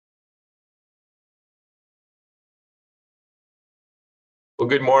Well,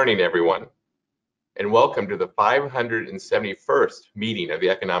 good morning, everyone, and welcome to the 571st meeting of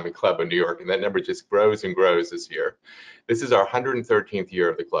the Economic Club of New York, and that number just grows and grows this year. This is our 113th year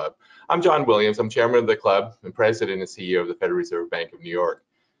of the club. I'm John Williams. I'm chairman of the club and president and CEO of the Federal Reserve Bank of New York.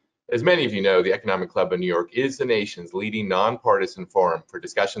 As many of you know, the Economic Club of New York is the nation's leading nonpartisan forum for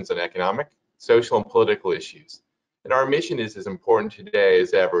discussions on economic, social, and political issues. And our mission is as important today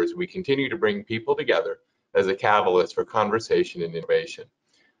as ever as we continue to bring people together as a catalyst for conversation and innovation.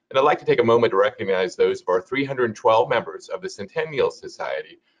 And I'd like to take a moment to recognize those of our 312 members of the Centennial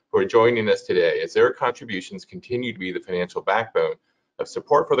Society who are joining us today, as their contributions continue to be the financial backbone of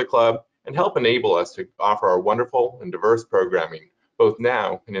support for the club and help enable us to offer our wonderful and diverse programming both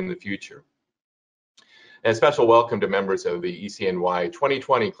now and in the future. And a special welcome to members of the ECNY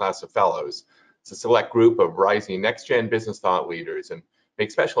 2020 class of fellows. It's a select group of rising next-gen business thought leaders, and make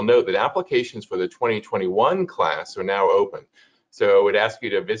special note that applications for the 2021 class are now open. So I would ask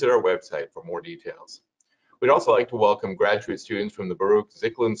you to visit our website for more details. We'd also like to welcome graduate students from the Baruch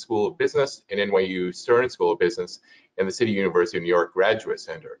Zicklin School of Business and NYU Stern School of Business and the City University of New York Graduate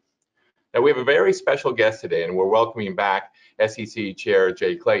Center. Now we have a very special guest today, and we're welcoming back SEC Chair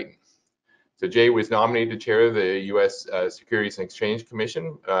Jay Clayton. So Jay was nominated to chair the U.S. Securities and Exchange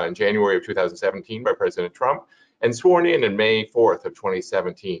Commission in January of 2017 by President Trump and sworn in May 4th of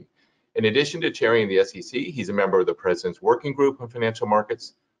 2017. In addition to chairing the SEC, he's a member of the President's Working Group on Financial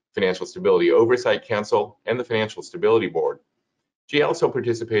Markets, Financial Stability Oversight Council, and the Financial Stability Board. Jay also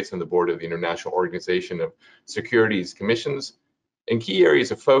participates on the board of the International Organization of Securities Commissions. And key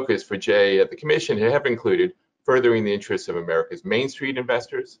areas of focus for Jay at the Commission have included furthering the interests of America's Main Street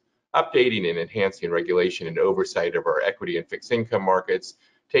investors, updating and enhancing regulation and oversight of our equity and fixed income markets,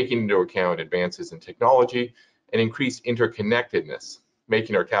 taking into account advances in technology and increased interconnectedness,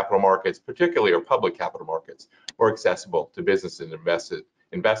 making our capital markets, particularly our public capital markets, more accessible to businesses and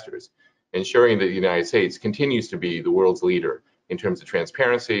investors, ensuring that the United States continues to be the world's leader in terms of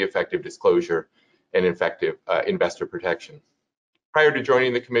transparency, effective disclosure, and effective investor protection. Prior to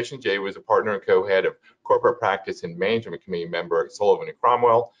joining the Commission, Jay was a partner and co-head of Corporate Practice and Management Committee member at Sullivan &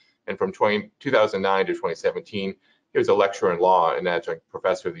 Cromwell, and from 2009 to 2017, he was a lecturer in law and adjunct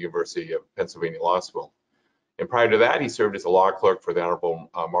professor at the University of Pennsylvania Law School. And prior to that, he served as a law clerk for the Honorable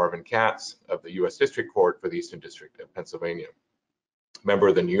Marvin Katz of the U.S. District Court for the Eastern District of Pennsylvania. Member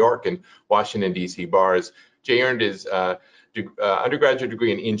of the New York and Washington, D.C. bars, Jay earned his undergraduate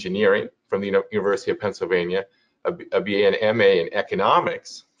degree in engineering from the University of Pennsylvania, a BA and MA in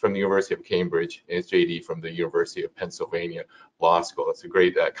economics from the University of Cambridge, and his JD from the University of Pennsylvania Law School. It's a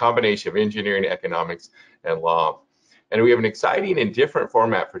great combination of engineering, economics, and law. And we have an exciting and different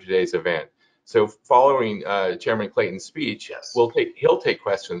format for today's event. So following Chairman Clayton's speech, yes, he'll take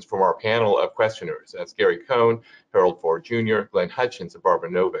questions from our panel of questioners. That's Gary Cohn, Harold Ford Jr., Glenn Hutchins, and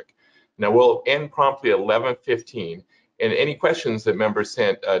Barbara Novick. Now we'll end promptly at 11:15, and any questions that members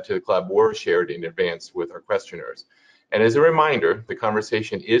sent to the club were shared in advance with our questioners. And as a reminder, the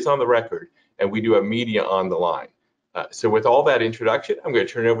conversation is on the record, and we do have media on the line. So with all that introduction, I'm going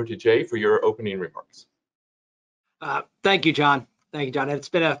to turn it over to Jay for your opening remarks. Thank you, John. Thank you, John. It's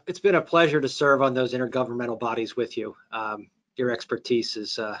been a pleasure to serve on those intergovernmental bodies with you. Your expertise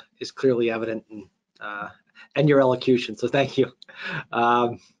is clearly evident, and your elocution. So thank you.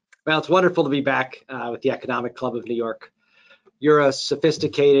 Well, it's wonderful to be back with the Economic Club of New York. You're a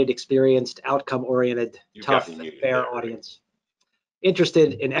sophisticated, experienced, outcome-oriented, tough, fair audience,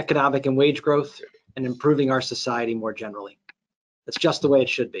 interested in economic and wage growth and improving our society more generally. That's just the way it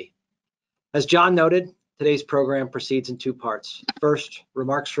should be. As John noted, today's program proceeds in two parts. First,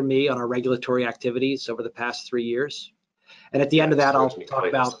 remarks from me on our regulatory activities over the past 3 years. And at the end of that, I'll talk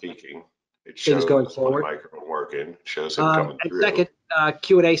about things going forward. Working, shows him coming through. And second,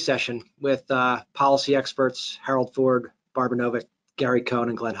 Q&A session with policy experts, Harold Ford, Barbara Novick, Gary Cohn,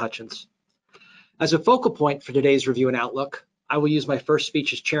 and Glenn Hutchins. As a focal point for today's review and outlook, I will use my first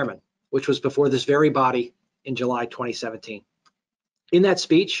speech as chairman, which was before this very body in July 2017. In that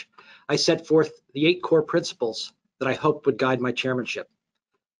speech, I set forth the 8 core principles that I hoped would guide my chairmanship.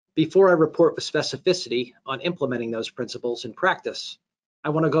 Before I report with specificity on implementing those principles in practice, I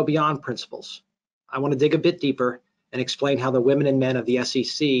want to go beyond principles. I want to dig a bit deeper and explain how the women and men of the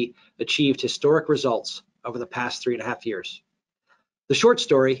SEC achieved historic results over the past 3.5 years. The short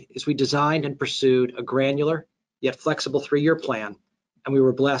story is we designed and pursued a granular yet flexible 3-year plan, and we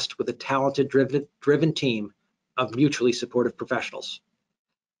were blessed with a talented, driven team of mutually supportive professionals.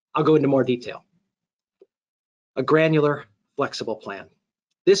 I'll go into more detail. A granular, flexible plan.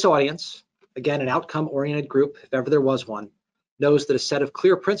 This audience, again, an outcome-oriented group, if ever there was one, knows that a set of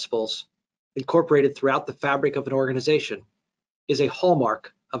clear principles incorporated throughout the fabric of an organization is a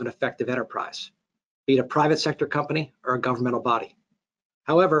hallmark of an effective enterprise, be it a private sector company or a governmental body.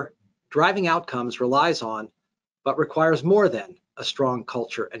 However, driving outcomes relies on, but requires more than, a strong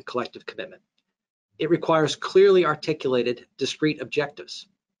culture and collective commitment. It requires clearly articulated, discrete objectives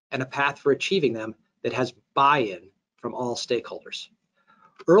and a path for achieving them that has buy-in from all stakeholders.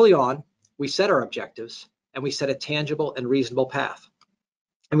 Early on, we set our objectives and we set a tangible and reasonable path.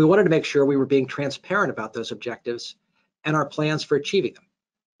 And we wanted to make sure we were being transparent about those objectives and our plans for achieving them,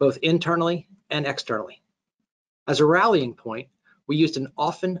 both internally and externally. As a rallying point, we used an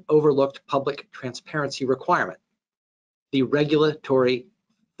often overlooked public transparency requirement, the Regulatory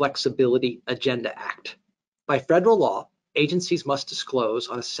Flexibility Agenda Act. By federal law, agencies must disclose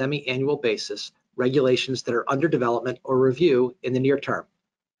on a semi-annual basis regulations that are under development or review in the near term,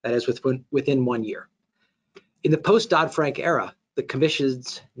 that is within 1 year. In the post-Dodd-Frank era, the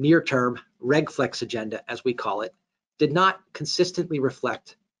Commission's near-term RegFlex agenda, as we call it, did not consistently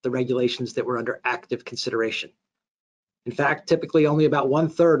reflect the regulations that were under active consideration. In fact, typically only about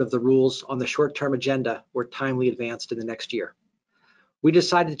 1/3 of the rules on the short-term agenda were timely advanced in the next year. We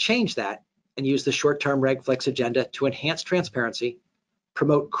decided to change that and use the short-term RegFlex agenda to enhance transparency,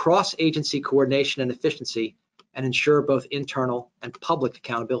 promote cross-agency coordination and efficiency, and ensure both internal and public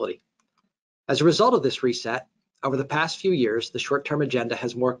accountability. As a result of this reset, over the past few years, the short-term agenda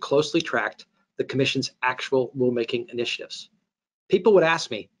has more closely tracked the Commission's actual rulemaking initiatives. People would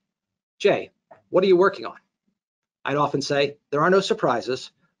ask me, Jay, what are you working on? I'd often say, there are no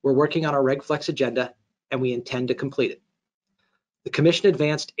surprises. We're working on our RegFlex agenda and we intend to complete it. The Commission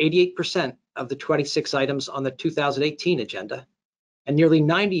advanced 88% of the 26 items on the 2018 agenda and nearly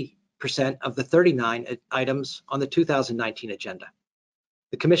 90% of the 39 items on the 2019 agenda.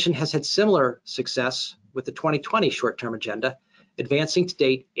 The Commission has had similar success with the 2020 short-term agenda, advancing to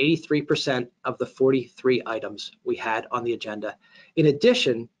date 83% of the 43 items we had on the agenda, in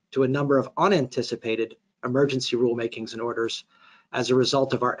addition to a number of unanticipated emergency rulemakings and orders as a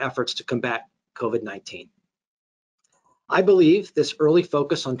result of our efforts to combat COVID-19. I believe this early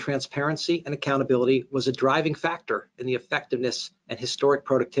focus on transparency and accountability was a driving factor in the effectiveness and historic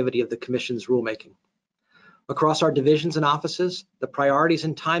productivity of the Commission's rulemaking. Across our divisions and offices, the priorities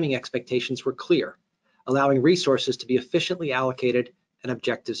and timing expectations were clear, allowing resources to be efficiently allocated and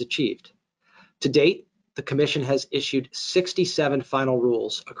objectives achieved. To date, the Commission has issued 67 final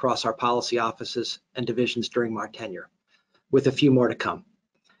rules across our policy offices and divisions during my tenure, with a few more to come.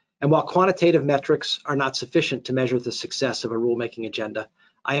 And while quantitative metrics are not sufficient to measure the success of a rulemaking agenda,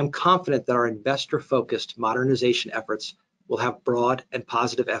 I am confident that our investor-focused modernization efforts will have broad and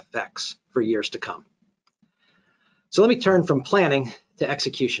positive effects for years to come. So let me turn from planning to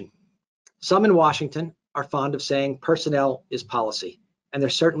execution. Some in Washington are fond of saying personnel is policy, and there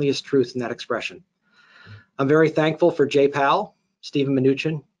certainly is truth in that expression. I'm very thankful for Jay Powell, Stephen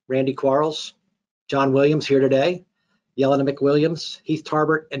Mnuchin, Randy Quarles, John Williams here today, Yelena McWilliams, Heath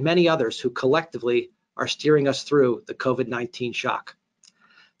Tarbert, and many others who collectively are steering us through the COVID-19 shock.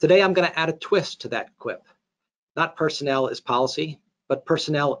 Today, I'm going to add a twist to that quip. Not personnel is policy, but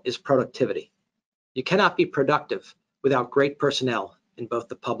personnel is productivity. You cannot be productive without great personnel in both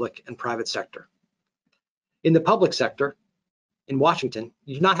the public and private sector. In the public sector, in Washington,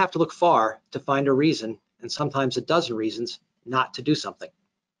 you do not have to look far to find a reason, and sometimes a dozen reasons, not to do something.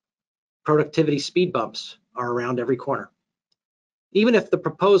 Productivity speed bumps are around every corner. Even if the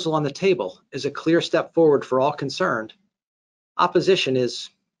proposal on the table is a clear step forward for all concerned, opposition is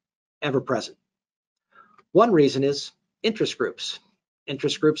ever present. One reason is interest groups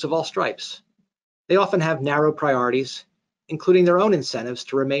of all stripes. They often have narrow priorities, including their own incentives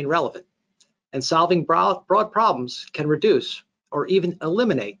to remain relevant, and solving broad problems can reduce or even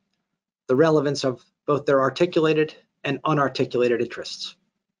eliminate the relevance of both their articulated and unarticulated interests.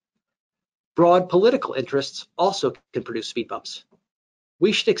 Broad political interests also can produce speed bumps.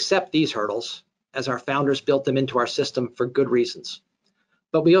 We should accept these hurdles, as our founders built them into our system for good reasons.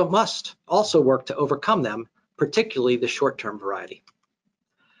 But we must also work to overcome them, particularly the short-term variety.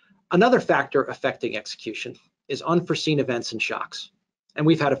 Another factor affecting execution is unforeseen events and shocks, and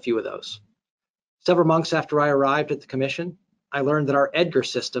we've had a few of those. Several months after I arrived at the Commission, I learned that our Edgar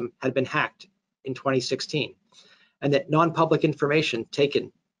system had been hacked in 2016, and that non-public information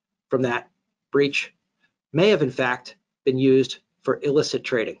taken from that breach may have in fact been used for illicit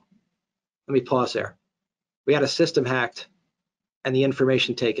trading. Let me pause there. We had a system hacked and the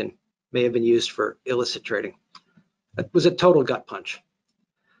information taken may have been used for illicit trading. That was a total gut punch.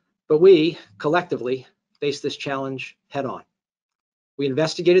 But we collectively faced this challenge head on. We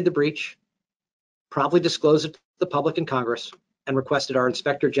investigated the breach, promptly disclosed it to the public and Congress, and requested our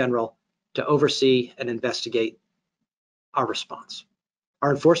Inspector General to oversee and investigate our response.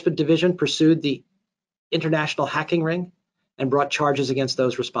 Our enforcement division pursued the international hacking ring and brought charges against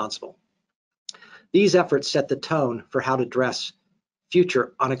those responsible. These efforts set the tone for how to address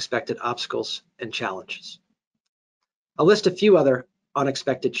future unexpected obstacles and challenges. I'll list a few other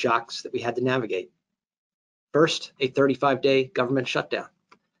unexpected shocks that we had to navigate. First, a 35-day government shutdown.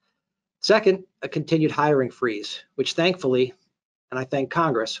 Second, a continued hiring freeze, which thankfully, and I thank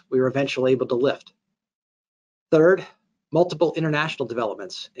Congress, we were eventually able to lift. Third, multiple international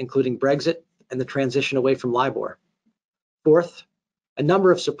developments, including Brexit and the transition away from LIBOR. Fourth, a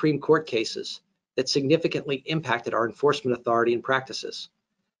number of Supreme Court cases that significantly impacted our enforcement authority and practices.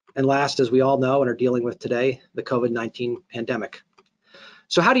 And last, as we all know and are dealing with today, the COVID-19 pandemic.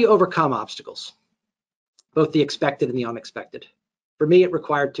 So how do you overcome obstacles? Both the expected and the unexpected. For me, it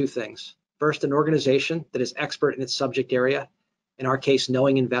required two things. First, an organization that is expert in its subject area, in our case,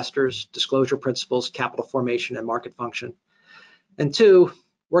 knowing investors, disclosure principles, capital formation, and market function. And two,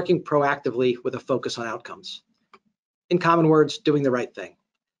 working proactively with a focus on outcomes. In common words, doing the right thing.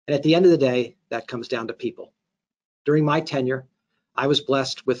 And at the end of the day, that comes down to people. During my tenure, I was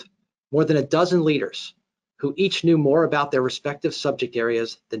blessed with more than a dozen leaders who each knew more about their respective subject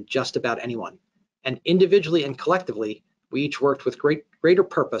areas than just about anyone. And individually and collectively, we each worked with greater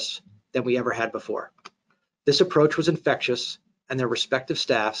purpose than we ever had before. This approach was infectious, and their respective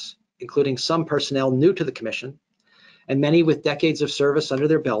staffs, including some personnel new to the Commission, and many with decades of service under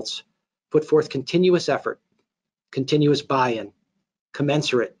their belts, put forth continuous effort, continuous buy-in,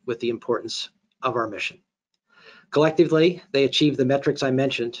 commensurate with the importance of our mission. Collectively, they achieved the metrics I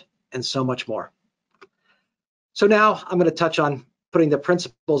mentioned and so much more. So now I'm going to touch on putting the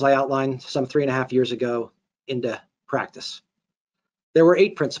principles I outlined some 3.5 years ago into practice. There were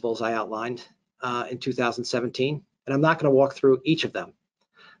 8 principles I outlined in 2017, and I'm not going to walk through each of them.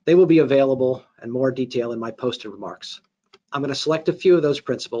 They will be available in more detail in my posted remarks. I'm going to select a few of those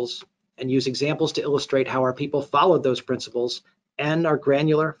principles and use examples to illustrate how our people followed those principles and our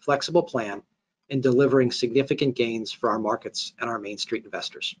granular, flexible plan in delivering significant gains for our markets and our Main Street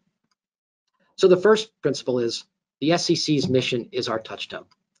investors. So the first principle is the SEC's mission is our touchstone.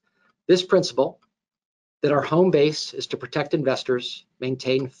 This principle, that our home base is to protect investors,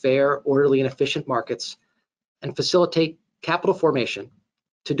 maintain fair, orderly, and efficient markets, and facilitate capital formation,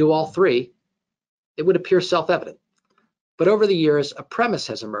 to do all three, it would appear self-evident. But over the years, a premise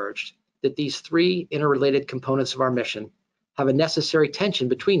has emerged that these three interrelated components of our mission have a necessary tension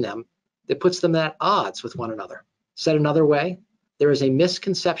between them that puts them at odds with one another. Said another way, there is a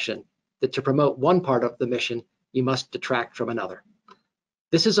misconception that to promote one part of the mission, you must detract from another.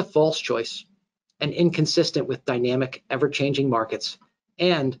 This is a false choice and inconsistent with dynamic, ever-changing markets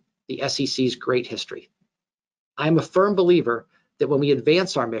and the SEC's great history. I am a firm believer that when we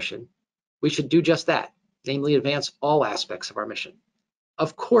advance our mission, we should do just that, namely advance all aspects of our mission.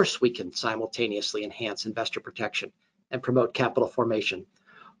 Of course, we can simultaneously enhance investor protection and promote capital formation,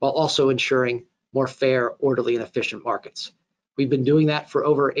 while also ensuring more fair, orderly, and efficient markets. We've been doing that for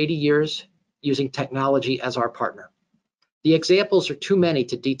over 80 years, using technology as our partner. The examples are too many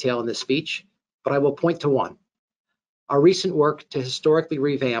to detail in this speech, but I will point to one. Our recent work to historically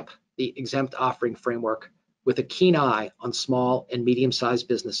revamp the exempt offering framework with a keen eye on small and medium-sized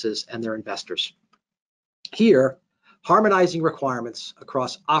businesses and their investors. Here, harmonizing requirements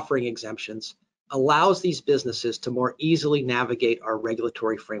across offering exemptions allows these businesses to more easily navigate our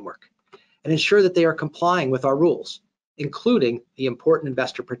regulatory framework and ensure that they are complying with our rules, including the important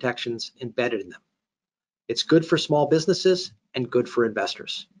investor protections embedded in them. It's good for small businesses and good for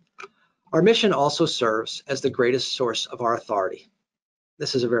investors. Our mission also serves as the greatest source of our authority.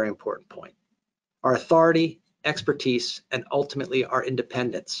 This is a very important point. Our authority, expertise, and ultimately our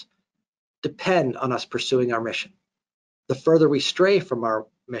independence depend on us pursuing our mission. The further we stray from our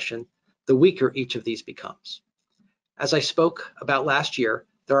mission, the weaker each of these becomes. As I spoke about last year,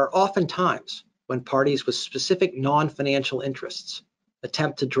 there are often times when parties with specific non-financial interests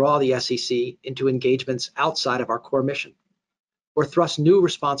attempt to draw the SEC into engagements outside of our core mission, or thrust new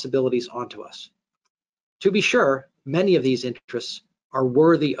responsibilities onto us. To be sure, many of these interests are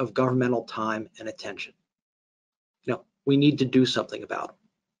worthy of governmental time and attention. We need to do something about them.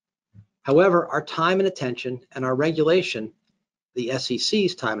 However, our time and attention and our regulation, the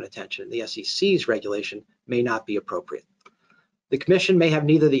SEC's time and attention, the SEC's regulation may not be appropriate. The Commission may have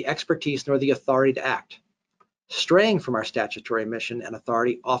neither the expertise nor the authority to act. Straying from our statutory mission and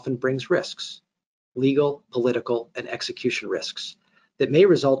authority often brings risks, legal, political, and execution risks that may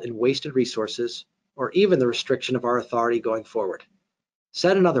result in wasted resources or even the restriction of our authority going forward.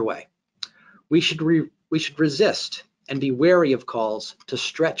 Said another way, we should resist and be wary of calls to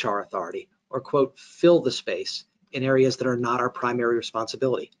stretch our authority or, quote, fill the space in areas that are not our primary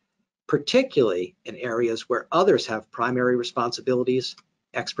responsibility, particularly in areas where others have primary responsibilities,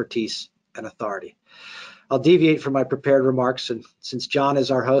 expertise, and authority. I'll deviate from my prepared remarks, and since John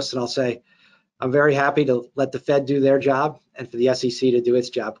is our host, and I'll say I'm very happy to let the Fed do their job and for the SEC to do its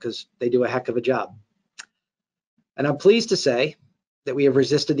job, because they do a heck of a job. And I'm pleased to say that we have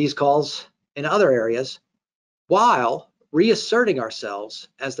resisted these calls in other areas while reasserting ourselves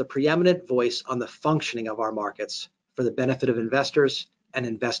as the preeminent voice on the functioning of our markets for the benefit of investors and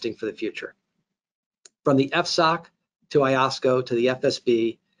investing for the future. From the FSOC to IOSCO to the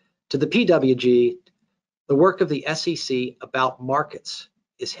FSB to the PWG, the work of the SEC about markets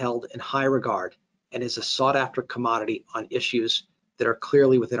is held in high regard and is a sought-after commodity on issues that are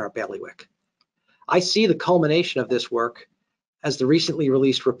clearly within our bailiwick. I see the culmination of this work as the recently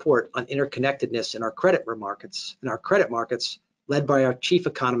released report on interconnectedness in our credit markets, led by our chief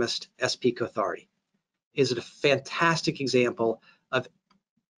economist, SP Kothari. Is a fantastic example of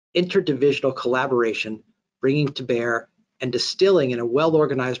interdivisional collaboration bringing to bear and distilling in a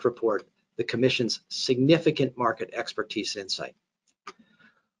well-organized report the Commission's significant market expertise and insight.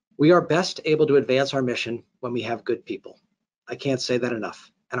 We are best able to advance our mission when we have good people. I can't say that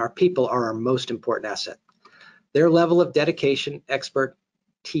enough, and our people are our most important asset. Their level of dedication,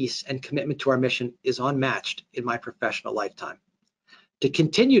 expertise, and commitment to our mission is unmatched in my professional lifetime. To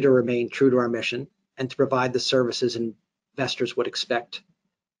continue to remain true to our mission and to provide the services investors would expect,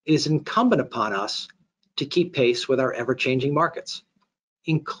 it is incumbent upon us to keep pace with our ever-changing markets,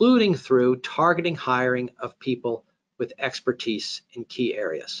 including through targeting hiring of people with expertise in key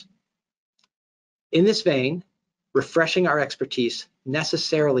areas. In this vein, refreshing our expertise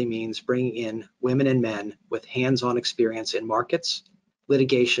necessarily means bringing in women and men with hands-on experience in markets,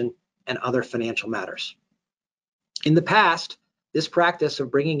 litigation, and other financial matters. In the past, this practice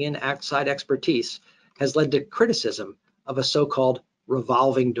of bringing in outside expertise has led to criticism of a so-called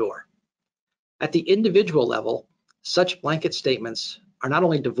revolving door. At the individual level, such blanket statements are not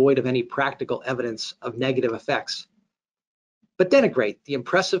only devoid of any practical evidence of negative effects, but denigrate the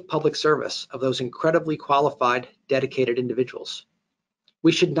impressive public service of those incredibly qualified, dedicated individuals.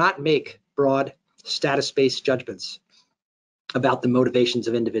 We should not make broad, status-based judgments about the motivations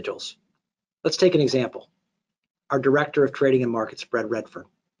of individuals. Let's take an example. Our Director of Trading and Markets, Brett Redfern.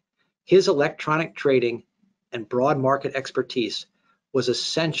 His electronic trading and broad market expertise was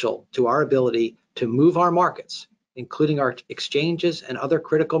essential to our ability to move our markets, including our exchanges and other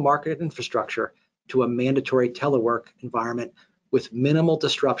critical market infrastructure, to a mandatory telework environment with minimal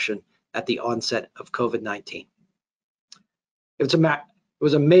disruption at the onset of COVID-19. It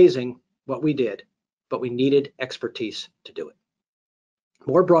was amazing what we did, but we needed expertise to do it.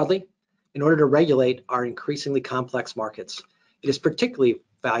 More broadly, in order to regulate our increasingly complex markets, it is particularly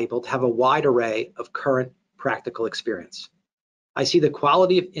valuable to have a wide array of current practical experience. I see the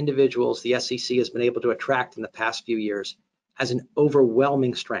quality of individuals the SEC has been able to attract in the past few years as an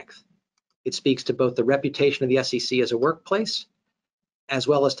overwhelming strength. It speaks to both the reputation of the SEC as a workplace, as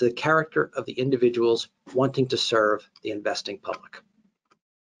well as to the character of the individuals wanting to serve the investing public.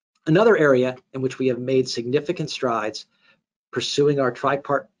 Another area in which we have made significant strides pursuing our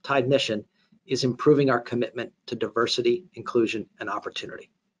tripartite mission is improving our commitment to diversity, inclusion, and opportunity.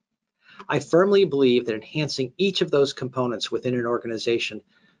 I firmly believe that enhancing each of those components within an organization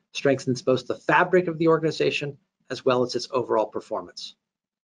strengthens both the fabric of the organization as well as its overall performance.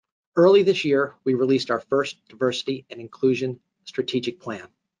 Early this year, we released our first diversity and inclusion strategic plan.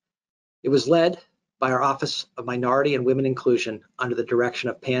 It was led by our Office of Minority and Women Inclusion under the direction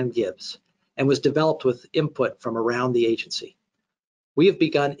of Pam Gibbs and was developed with input from around the agency. We have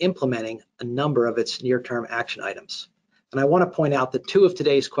begun implementing a number of its near-term action items. And I want to point out that two of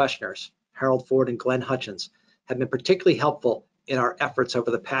today's questioners, Harold Ford and Glenn Hutchins, have been particularly helpful in our efforts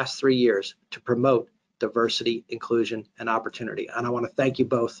over the past 3 years to promote diversity, inclusion, and opportunity. And I want to thank you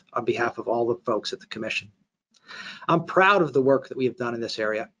both on behalf of all the folks at the Commission. I'm proud of the work that we have done in this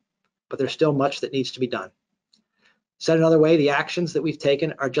area, but there's still much that needs to be done. Said another way, the actions that we've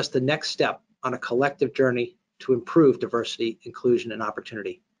taken are just the next step on a collective journey to improve diversity, inclusion, and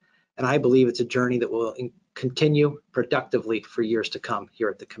opportunity. And I believe it's a journey that will continue productively for years to come here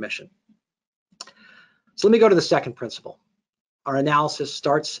at the Commission. So let me go to the second principle. Our analysis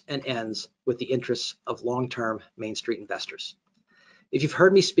starts and ends with the interests of long-term Main Street investors. If you've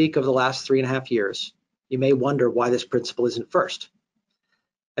heard me speak over the last 3.5 years, you may wonder why this principle isn't first.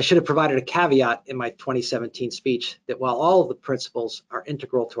 I should have provided a caveat in my 2017 speech that while all of the principles are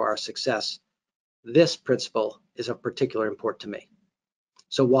integral to our success, this principle is of particular importance to me.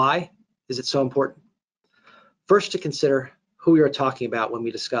 So why is it so important? First, to consider who we are talking about when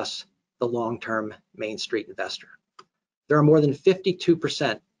we discuss the long-term Main Street investor. There are more than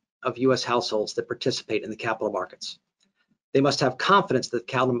 52% of US households that participate in the capital markets. They must have confidence that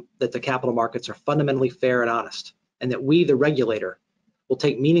the capital markets are fundamentally fair and honest, and that we, the regulator, will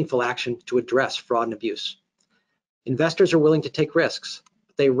take meaningful action to address fraud and abuse. Investors are willing to take risks,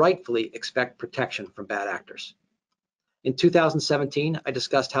 but they rightfully expect protection from bad actors. In 2017, I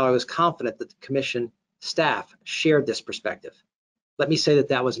discussed how I was confident that the Commission staff shared this perspective. Let me say that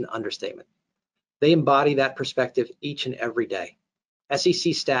that was an understatement. They embody that perspective each and every day.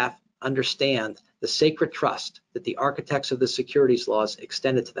 SEC staff understand the sacred trust that the architects of the securities laws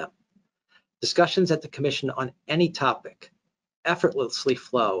extended to them. Discussions at the Commission on any topic effortlessly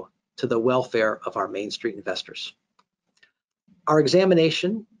flow to the welfare of our Main Street investors. Our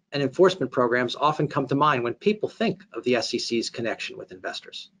examination and enforcement programs often come to mind when people think of the SEC's connection with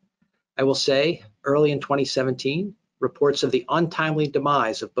investors. I will say, early in 2017, reports of the untimely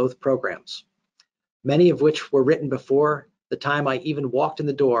demise of both programs, many of which were written before the time I even walked in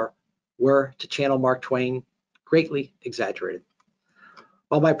the door, were, to channel Mark Twain, greatly exaggerated.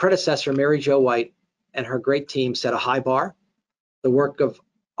 While my predecessor, Mary Jo White, and her great team set a high bar, the work of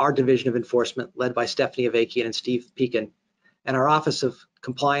our Division of Enforcement, led by Stephanie Avakian and Steve Pekin, and our Office of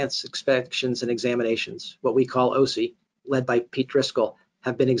Compliance, Inspections, and Examinations, what we call OSI, led by Pete Driscoll,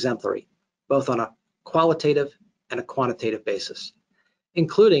 have been exemplary, both on a qualitative and a quantitative basis,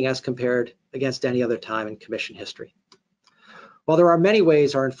 including as compared against any other time in Commission history. While there are many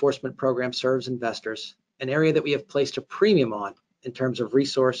ways our enforcement program serves investors, an area that we have placed a premium on in terms of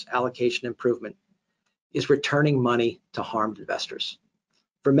resource allocation improvement is returning money to harmed investors.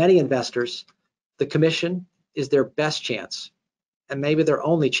 For many investors, the Commission is their best chance, and maybe their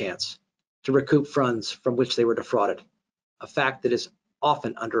only chance, to recoup funds from which they were defrauded, a fact that is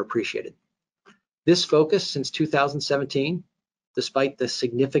often underappreciated. This focus since 2017, despite the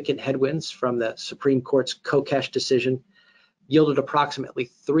significant headwinds from the Supreme Court's Kokesh decision, yielded approximately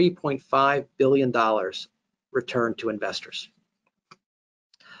 $3.5 billion returned to investors.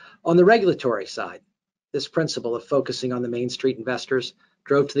 On the regulatory side, this principle of focusing on the Main Street investors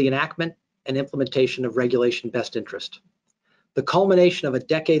drove to the enactment and implementation of Regulation Best Interest, the culmination of a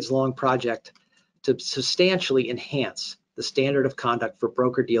decades-long project to substantially enhance the standard of conduct for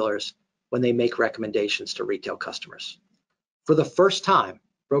broker-dealers when they make recommendations to retail customers. For the first time,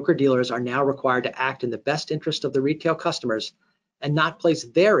 broker-dealers are now required to act in the best interest of the retail customers and not place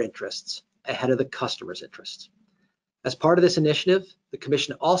their interests ahead of the customer's interests. As part of this initiative, the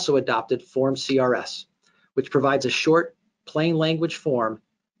Commission also adopted Form CRS, which provides a short, plain language form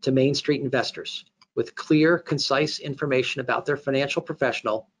to Main Street investors with clear, concise information about their financial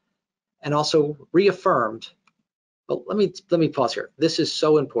professional, and also reaffirmed, well, let me pause here. This is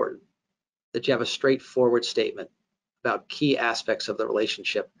so important that you have a straightforward statement about key aspects of the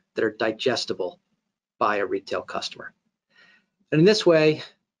relationship that are digestible by a retail customer. And in this way,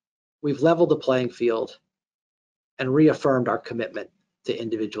 we've leveled the playing field and reaffirmed our commitment to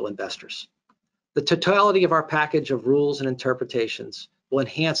individual investors. The totality of our package of rules and interpretations will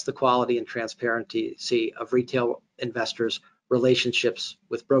enhance the quality and transparency of retail investors' relationships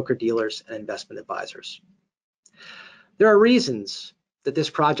with broker-dealers and investment advisors. There are reasons that this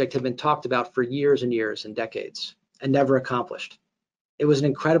project had been talked about for years and years and decades and never accomplished. It was an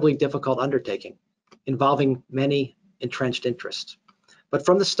incredibly difficult undertaking involving many entrenched interests. But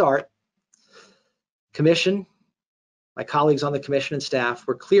from the start, Commission, my colleagues on the Commission and staff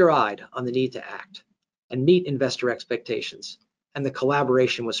were clear-eyed on the need to act and meet investor expectations, and the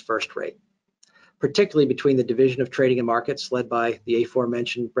collaboration was first-rate, particularly between the Division of Trading and Markets, led by the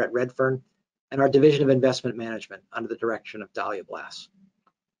aforementioned Brett Redfern, and our Division of Investment Management under the direction of Dahlia Blass.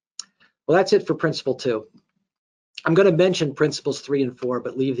 Well, that's it for Principle 2. I'm going to mention Principles 3 and 4,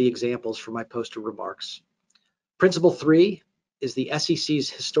 but leave the examples for my posted remarks. Principle 3 is the SEC's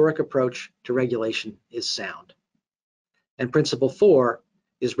historic approach to regulation is sound. And Principle 4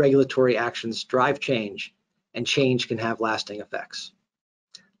 is regulatory actions drive change, and change can have lasting effects.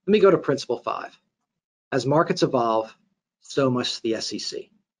 Let me go to Principle 5. As markets evolve, so must the SEC.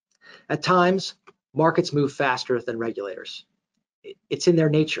 At times, markets move faster than regulators. It's in their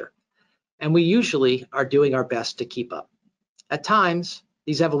nature, and we usually are doing our best to keep up. At times,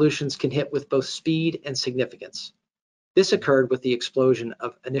 these evolutions can hit with both speed and significance. This occurred with the explosion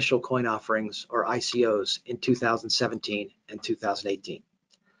of initial coin offerings, or ICOs, in 2017 and 2018.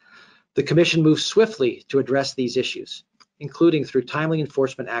 The Commission moved swiftly to address these issues, including through timely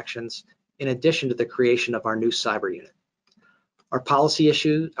enforcement actions, in addition to the creation of our new cyber unit. Our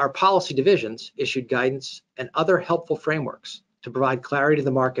policy divisions issued guidance and other helpful frameworks to provide clarity to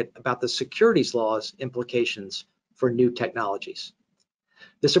the market about the securities laws implications for new technologies.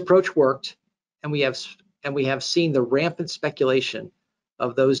 This approach worked, and we have and we have seen the rampant speculation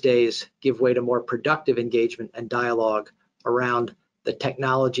of those days give way to more productive engagement and dialogue around the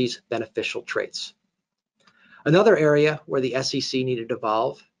technology's beneficial traits. Another area where the SEC needed to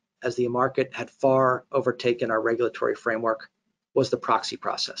evolve, as the market had far overtaken our regulatory framework, was the proxy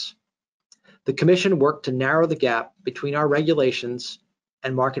process. The Commission worked to narrow the gap between our regulations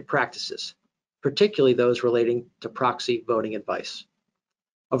and market practices, particularly those relating to proxy voting advice.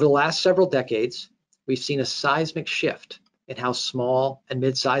 Over the last several decades, we've seen a seismic shift in how small and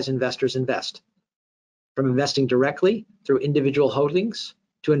mid-sized investors invest, from investing directly through individual holdings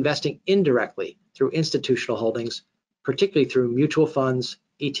to investing indirectly through institutional holdings, particularly through mutual funds,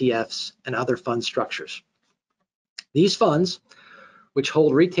 ETFs, and other fund structures. These funds, which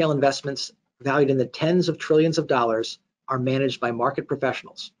hold retail investments valued in the tens of trillions of dollars, are managed by market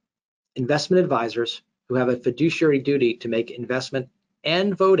professionals, investment advisors who have a fiduciary duty to make investment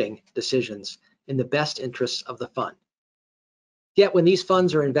and voting decisions in the best interests of the fund. Yet when these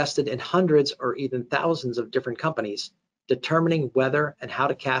funds are invested in hundreds or even thousands of different companies, determining whether and how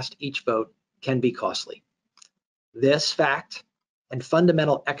to cast each vote can be costly. This fact and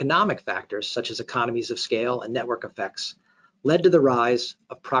fundamental economic factors such as economies of scale and network effects led to the rise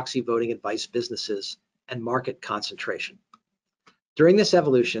of proxy voting advice businesses and market concentration. During this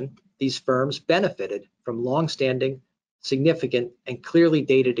evolution, these firms benefited from long-standing, significant, and clearly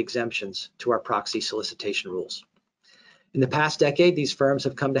dated exemptions to our proxy solicitation rules. In the past decade, these firms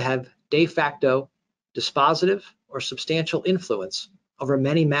have come to have de facto, dispositive, or substantial influence over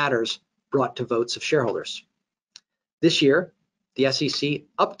many matters brought to votes of shareholders. This year, the SEC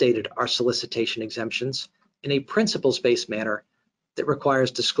updated our solicitation exemptions in a principles-based manner that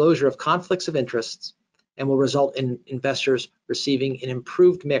requires disclosure of conflicts of interests and will result in investors receiving an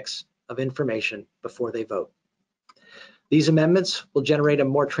improved mix of information before they vote. These amendments will generate a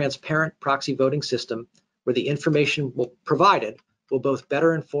more transparent proxy voting system where the information provided will both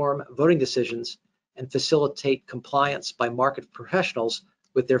better inform voting decisions and facilitate compliance by market professionals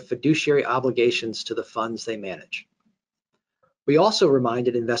with their fiduciary obligations to the funds they manage. We also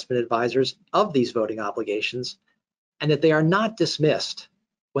reminded investment advisors of these voting obligations and that they are not dismissed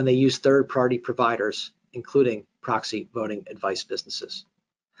when they use third-party providers, including proxy voting advice businesses.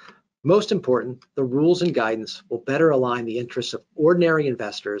 Most important, the rules and guidance will better align the interests of ordinary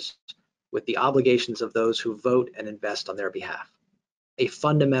investors with the obligations of those who vote and invest on their behalf, a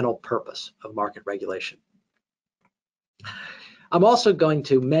fundamental purpose of market regulation. I'm also going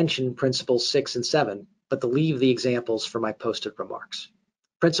to mention Principles 6 and 7, but to leave the examples for my posted remarks.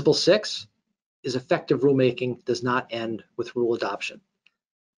 Principle 6 is effective rulemaking does not end with rule adoption.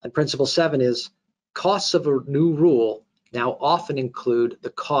 And Principle 7 is costs of a new rule now often include the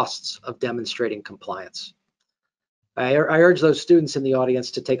costs of demonstrating compliance. I urge those students in the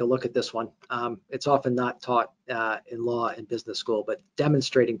audience to take a look at this one. It's often not taught in law and business school, but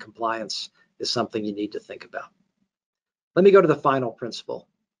demonstrating compliance is something you need to think about. Let me go to the final principle,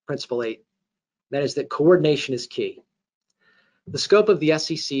 Principle 8. That is that coordination is key. The scope of the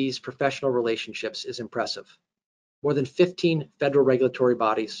SEC's professional relationships is impressive. More than 15 federal regulatory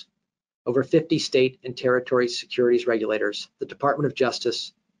bodies, over 50 state and territory securities regulators, the Department of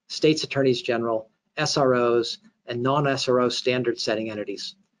Justice, states attorneys general, SROs, and non-SRO standard setting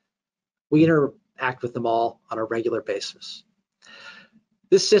entities. We interact with them all on a regular basis.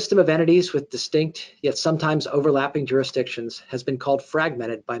 This system of entities with distinct yet sometimes overlapping jurisdictions has been called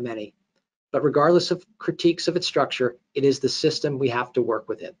fragmented by many, but regardless of critiques of its structure, it is the system we have to work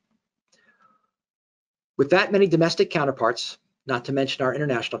within. With that many domestic counterparts, not to mention our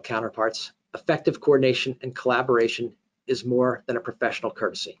international counterparts, effective coordination and collaboration is more than a professional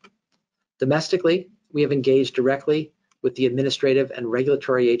courtesy. Domestically, we have engaged directly with the administrative and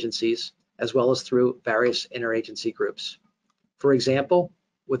regulatory agencies, as well as through various interagency groups. For example,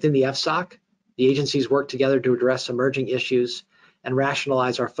 within the FSOC, the agencies work together to address emerging issues and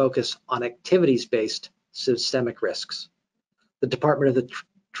rationalize our focus on activities-based systemic risks. The Department of the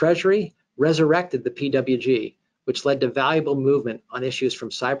Treasury resurrected the PWG, which led to valuable movement on issues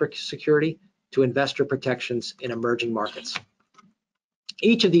from cybersecurity to investor protections in emerging markets.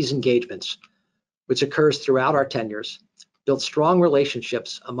 Each of these engagements, which occurs throughout our tenures, built strong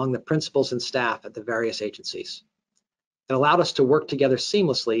relationships among the principals and staff at the various agencies. It allowed us to work together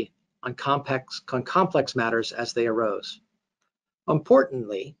seamlessly on complex matters as they arose.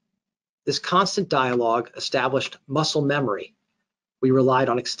 Importantly, this constant dialogue established muscle memory we relied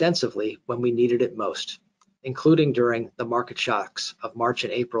on extensively when we needed it most, including during the market shocks of March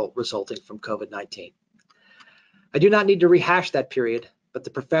and April resulting from COVID-19. I do not need to rehash that period, but the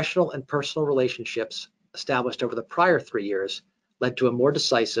professional and personal relationships established over the prior 3 years led to a more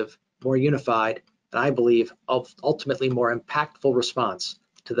decisive, more unified, and I believe ultimately more impactful response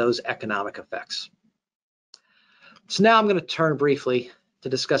to those economic effects. So now I'm going to turn briefly to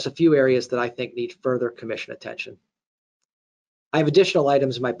discuss a few areas that I think need further commission attention. I have additional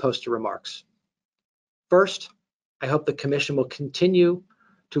items in my poster remarks. First, I hope the commission will continue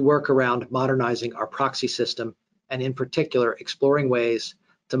to work around modernizing our proxy system, and in particular, exploring ways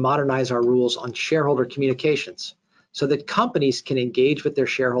to modernize our rules on shareholder communications so that companies can engage with their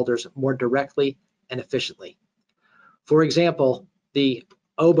shareholders more directly and efficiently. For example, the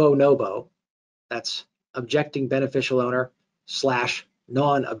OBO-NOBO, that's objecting beneficial owner /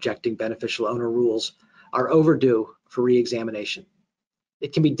 non-objecting beneficial owner rules, are overdue for re-examination.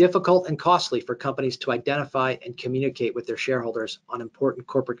 It can be difficult and costly for companies to identify and communicate with their shareholders on important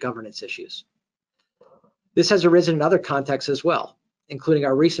corporate governance issues. This has arisen in other contexts as well, including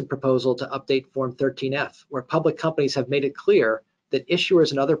our recent proposal to update Form 13F, where public companies have made it clear that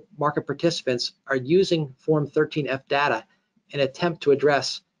issuers and other market participants are using Form 13F data in an attempt to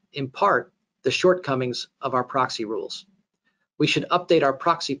address, in part, the shortcomings of our proxy rules. We should update our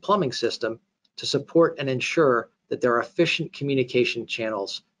proxy plumbing system to support and ensure that there are efficient communication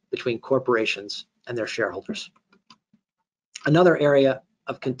channels between corporations and their shareholders. Another area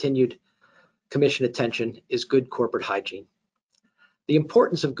of continued commission attention is good corporate hygiene. The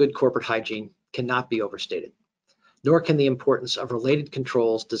importance of good corporate hygiene cannot be overstated, nor can the importance of related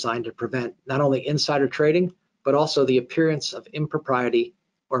controls designed to prevent not only insider trading, but also the appearance of impropriety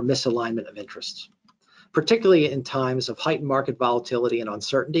or misalignment of interests. Particularly in times of heightened market volatility and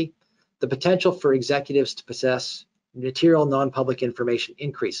uncertainty, the potential for executives to possess material non-public information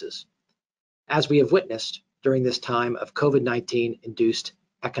increases, as we have witnessed during this time of COVID-19 induced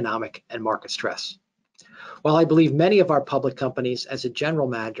economic and market stress. While I believe many of our public companies, as a general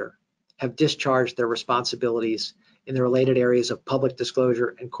matter, have discharged their responsibilities in the related areas of public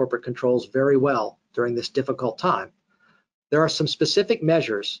disclosure and corporate controls very well during this difficult time, there are some specific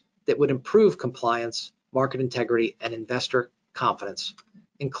measures that would improve compliance, market integrity, and investor confidence,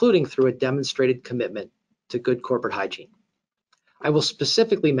 including through a demonstrated commitment to good corporate hygiene. I will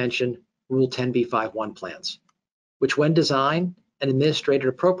specifically mention Rule 10b5-1 plans, which when designed and administered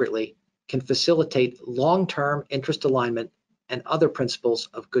appropriately can facilitate long-term interest alignment and other principles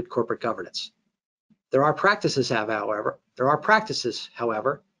of good corporate governance. There are practices, however,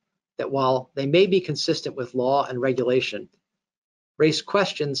 that while they may be consistent with law and regulation, raise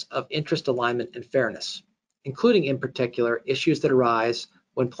questions of interest alignment and fairness, including in particular issues that arise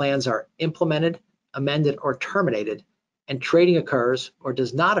when plans are implemented, amended, or terminated, and trading occurs or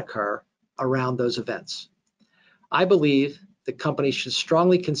does not occur around those events. I believe that companies should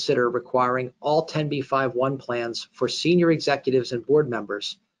strongly consider requiring all 10b5-1 plans for senior executives and board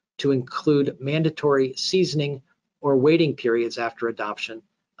members to include mandatory seasoning or waiting periods after adoption,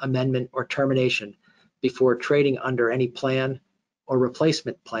 amendment, or termination before trading under any plan or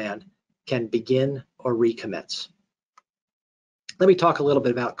replacement plan can begin or recommence. Let me talk a little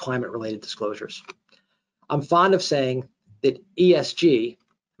bit about climate-related disclosures. I'm fond of saying that ESG,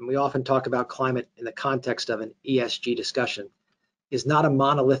 and we often talk about climate in the context of an ESG discussion, is not a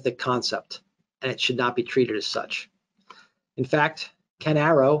monolithic concept, and it should not be treated as such. In fact, Ken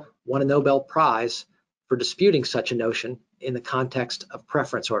Arrow won a Nobel Prize for disputing such a notion in the context of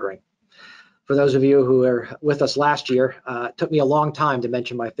preference ordering. For those of you who were with us last year, it took me a long time to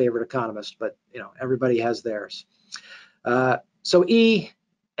mention my favorite economist, but everybody has theirs. So E,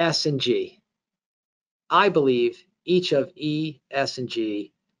 S, and G. I believe each of E, S, and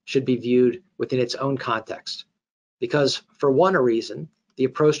G should be viewed within its own context, because for one reason, the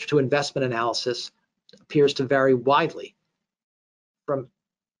approach to investment analysis appears to vary widely from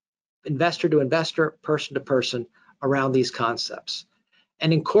investor to investor, person to person around these concepts,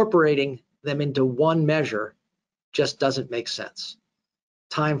 and incorporating them into one measure just doesn't make sense.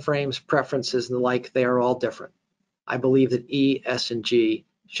 Timeframes, preferences, and the like, they are all different. I believe that E, S, and G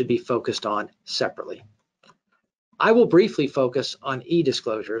should be focused on separately. I will briefly focus on E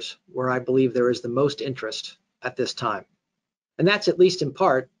disclosures, where I believe there is the most interest at this time. And that's at least in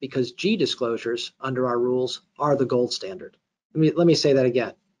part because G disclosures under our rules are the gold standard. Let me say that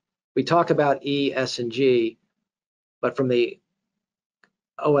again. We talk about E, S, and G, but from the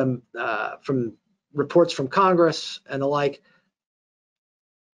from reports from Congress and the like,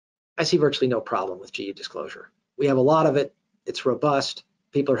 I see virtually no problem with G disclosure. We have a lot of it. It's robust.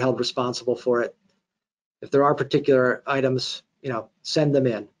 People are held responsible for it. If there are particular items, send them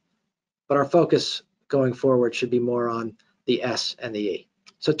in. But our focus going forward should be more on the S and the E.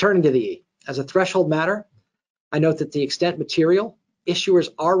 So turning to the E. As a threshold matter, I note that to the extent material, issuers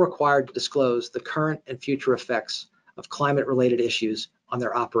are required to disclose the current and future effects of climate-related issues on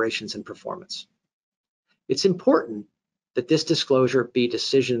their operations and performance. It's important that this disclosure be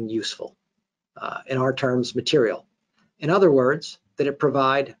decision useful, in our terms, material. In other words, that it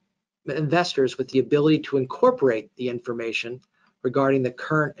provide investors with the ability to incorporate the information regarding the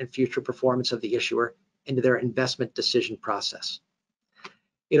current and future performance of the issuer into their investment decision process.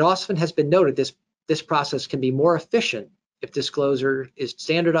 It often has been noted this process can be more efficient if disclosure is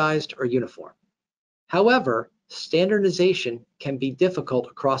standardized or uniform. However, standardization can be difficult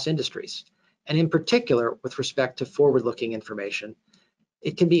across industries, and in particular with respect to forward-looking information,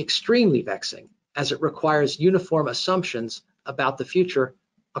 it can be extremely vexing as it requires uniform assumptions about the future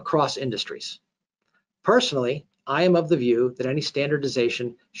across industries. Personally, I am of the view that any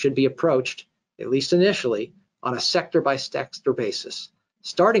standardization should be approached, at least initially, on a sector-by-sector basis,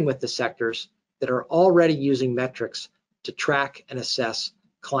 starting with the sectors that are already using metrics to track and assess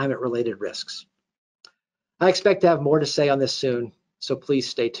climate-related risks. I expect to have more to say on this soon, so please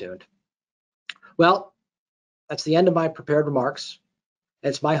stay tuned. Well, that's the end of my prepared remarks.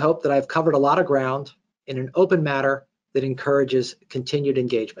 It's my hope that I've covered a lot of ground in an open manner that encourages continued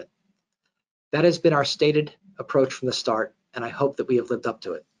engagement. That has been our stated approach from the start, and I hope that we have lived up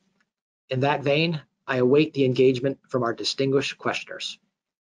to it. In that vein, I await the engagement from our distinguished questioners.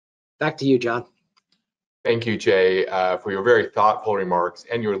 Back to you, John. Thank you, Jay, for your very thoughtful remarks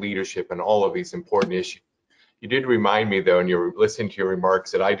and your leadership on all of these important issues. You did remind me, though, in your listening to your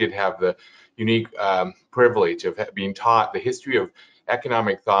remarks, that I did have the unique privilege of being taught the history of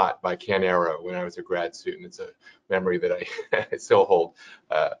economic thought by Ken Arrow when I was a grad student. It's a memory that I still hold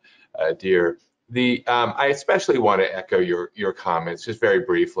dear. I especially want to echo your comments, just very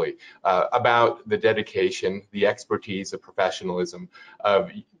briefly, about the dedication, the expertise, the professionalism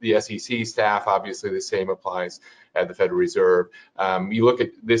of the SEC staff. Obviously, the same applies at the Federal Reserve. You look at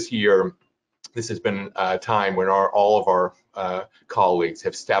this year, this has been a time when all of our colleagues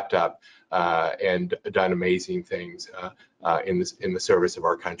have stepped up and done amazing things in the service of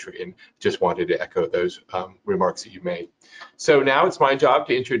our country, and just wanted to echo those remarks that you made. So now it's my job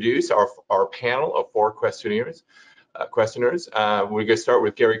to introduce our panel of four questioners. We're going to start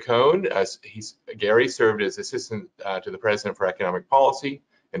with Gary Cohn. Gary served as Assistant to the President for Economic Policy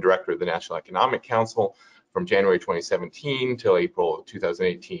and Director of the National Economic Council from January 2017 till April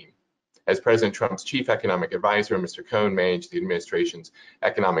 2018. As President Trump's chief economic advisor, Mr. Cohn managed the administration's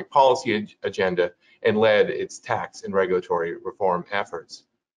economic policy agenda and led its tax and regulatory reform efforts.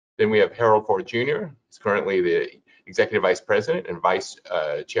 Then we have Harold Ford Jr., who's currently the Executive Vice President and Vice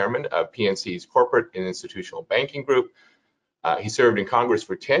Chairman of PNC's Corporate and Institutional Banking Group. He served in Congress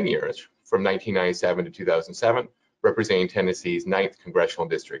for 10 years, from 1997 to 2007, representing Tennessee's 9th Congressional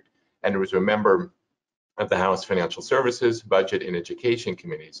District, and was a member of the House Financial Services, Budget, and Education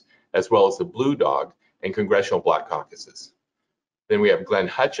Committees, as well as the Blue Dog and Congressional Black Caucuses. Then we have Glenn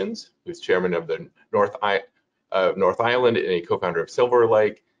Hutchins, who's chairman of the North Island and a co-founder of Silver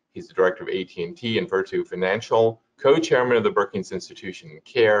Lake. He's the director of AT&T and Virtu Financial, co-chairman of the Brookings Institution and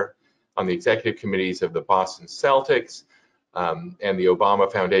CARE, on the executive committees of the Boston Celtics and the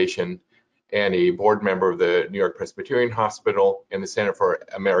Obama Foundation, and a board member of the New York Presbyterian Hospital and the Center for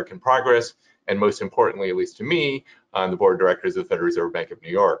American Progress, and most importantly, at least to me, on the board of directors of the Federal Reserve Bank of New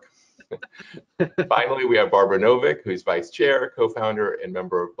York. Finally, we have Barbara Novick, who's vice chair, co-founder, and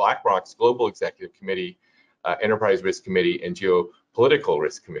member of BlackRock's Global Executive Committee, Enterprise Risk Committee, and Geopolitical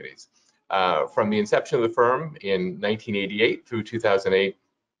Risk Committees. From the inception of the firm in 1988 through 2008,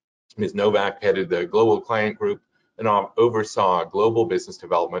 Ms. Novick headed the Global Client Group and oversaw global business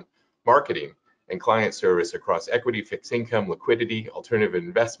development, marketing, and client service across equity, fixed income, liquidity, alternative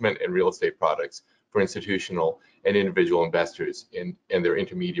investment, and real estate products for institutional and individual investors and their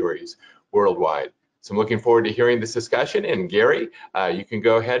intermediaries worldwide. So I'm looking forward to hearing this discussion. And Gary, you can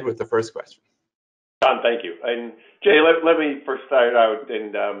go ahead with the first question. John, thank you. And Jay, let me first start out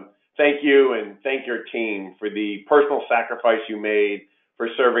and thank you and thank your team for the personal sacrifice you made for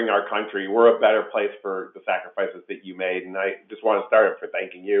serving our country. We're a better place for the sacrifices that you made. And I just want to start for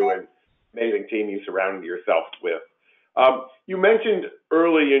thanking you and amazing team you surrounded yourself with. You mentioned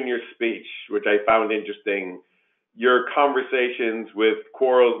early in your speech, which I found interesting, your conversations with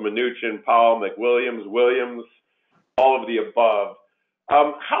Quarles, Mnuchin, Powell, McWilliams, Williams, all of the above.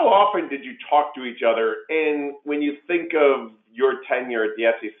 How often did you talk to each other? And when you think of your tenure at the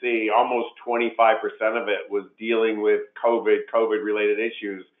SEC, almost 25% of it was dealing with COVID-related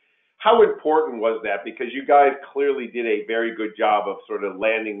issues. How important was that? Because you guys clearly did a very good job of sort of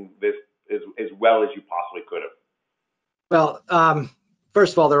landing this as well as you possibly could have. Well,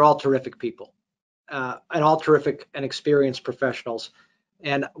 first of all, they're all terrific people and all terrific and experienced professionals.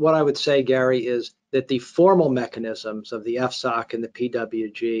 And what I would say, Gary, is that the formal mechanisms of the FSOC and the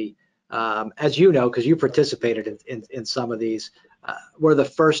PWG as you know, because you participated in some of these, were the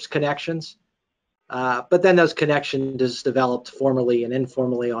first connections. But then those connections developed formally and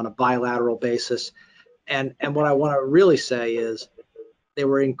informally on a bilateral basis. And what I want to really say is they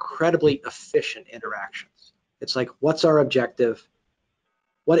were incredibly efficient interactions. It's like, what's our objective?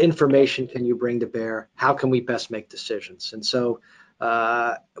 What information can you bring to bear? How can we best make decisions? And so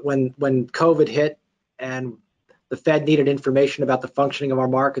when COVID hit and the Fed needed information about the functioning of our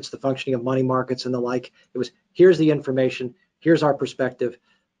markets, the functioning of money markets and the like, it was, here's the information, here's our perspective,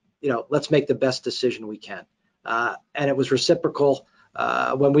 let's make the best decision we can. And it was reciprocal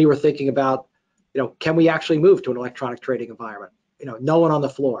when we were thinking about, can we actually move to an electronic trading environment? No one on the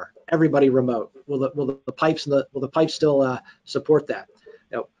floor, everybody remote. Will the pipes still support that?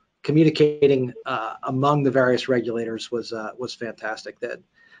 Communicating among the various regulators was fantastic. That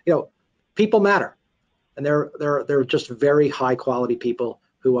people matter, and they're just very high quality people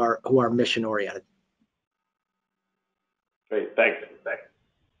who are mission oriented. Great, thanks.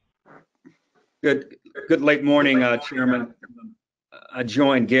 Good late morning, Chairman. I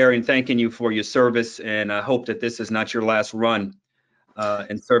join Gary in thanking you for your service, and I hope that this is not your last run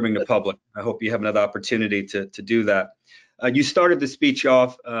in serving the public. I hope you have another opportunity to do that. You started the speech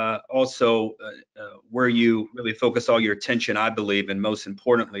off also where you really focus all your attention, I believe, and most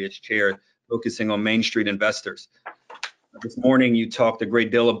importantly as chair, focusing on Main Street investors. This morning, you talked a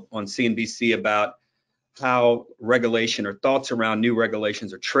great deal on CNBC about how regulation or thoughts around new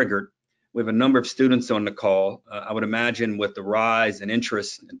regulations are triggered. We have a number of students on the call. I would imagine with the rise in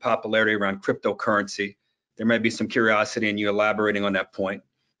interest and popularity around cryptocurrency, there may be some curiosity in you elaborating on that point.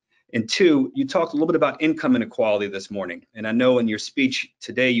 And two, you talked a little bit about income inequality this morning. And I know in your speech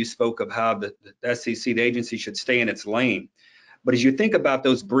today, you spoke of how the SEC, the agency, should stay in its lane. But as you think about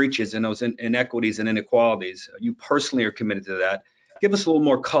those breaches and those inequities and inequalities, you personally are committed to that. Give us a little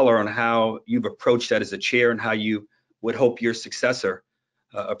more color on how you've approached that as a chair and how you would hope your successor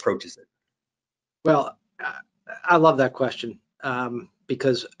approaches it. Well, I love that question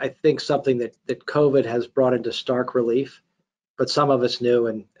because I think something that COVID has brought into stark relief, but some of us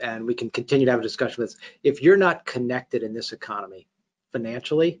knew, and we can continue to have a discussion with, if you're not connected in this economy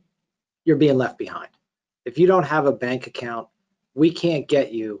financially, you're being left behind. If you don't have a bank account, we can't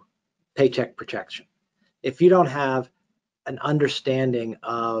get you paycheck protection. If you don't have an understanding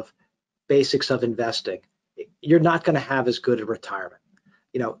of basics of investing, you're not going to have as good a retirement.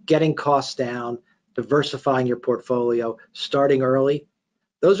 Getting costs down, diversifying your portfolio, starting early,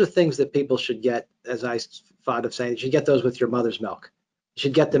 those are things that people should get, as I thought of saying, you should get those with your mother's milk. You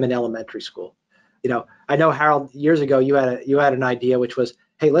should get them in elementary school. I know, Harold, years ago you had an idea, which was,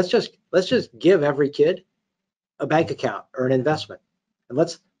 hey, let's just give every kid a bank account or an investment, and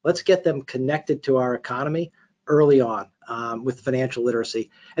let's get them connected to our economy early on with financial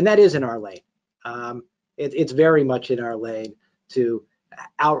literacy, and that is in our lane. It's very much in our lane to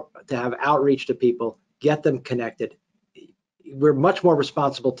have outreach to people, get them connected. We're much more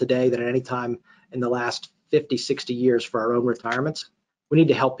responsible today than at any time in the last 50, 60 years for our own retirements. We need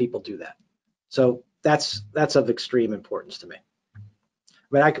to help people do that. So that's of extreme importance to me.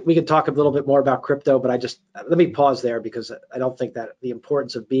 I mean, we could talk a little bit more about crypto, but let me pause there because I don't think that the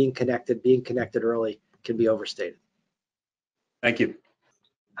importance of being connected early can be overstated. Thank you.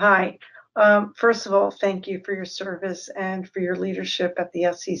 Hi. First of all, thank you for your service and for your leadership at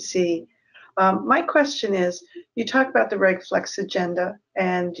the SEC. My question is, you talk about the Reg Flex agenda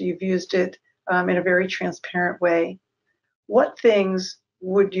and you've used it in a very transparent way. What things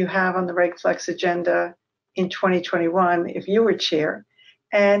would you have on the Reg Flex agenda in 2021 if you were chair?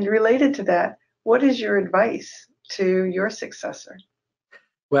 And related to that, what is your advice to your successor?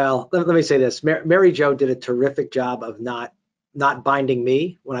 Well, let me say this. Mary Jo did a terrific job of not binding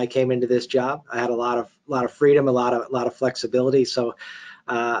me when I came into this job. I had a lot of freedom, a lot of flexibility. So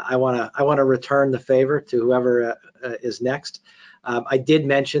I want to return the favor to whoever is next. I did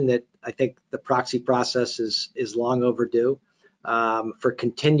mention that I think the proxy process is long overdue for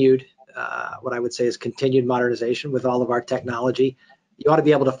continued, what I would say is continued modernization with all of our technology. You ought to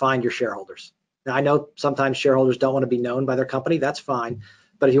be able to find your shareholders. Now, I know sometimes shareholders don't want to be known by their company. That's fine.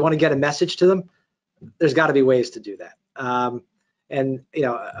 But if you want to get a message to them, there's got to be ways to do that.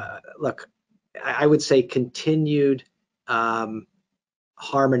 Look, I would say continued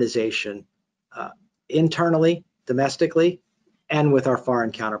harmonization internally, domestically, and with our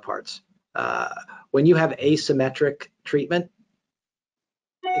foreign counterparts. When you have asymmetric treatment,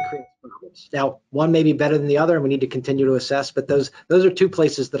 it creates problems. Now, one may be better than the other, and we need to continue to assess, but those are two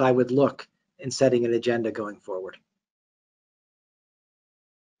places that I would look in setting an agenda going forward.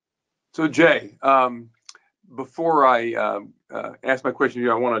 So Jay, before I ask my question to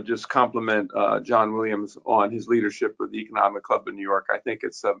you, I want to just compliment John Williams on his leadership of the Economic Club of New York. I think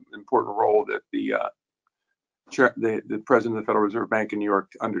it's an important role that the president of the Federal Reserve Bank in New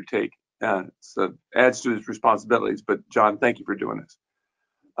York undertake. So adds to his responsibilities. But John, thank you for doing this.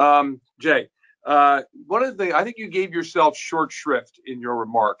 Jay, one of the things, I think you gave yourself short shrift in your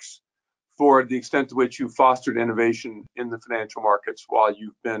remarks for the extent to which you fostered innovation in the financial markets while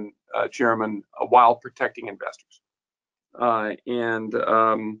you've been chairman, while protecting investors.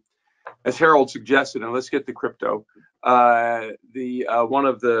 As Harold suggested, and let's get to crypto, one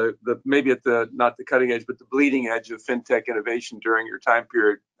of the maybe at the not the cutting edge, but the bleeding edge of fintech innovation during your time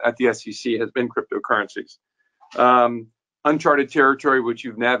period at the SEC has been cryptocurrencies. Uncharted territory, which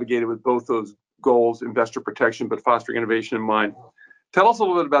you've navigated with both those goals, investor protection, but fostering innovation in mind. Tell us a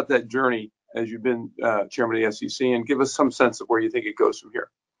little bit about that journey as you've been chairman of the SEC, and give us some sense of where you think it goes from here.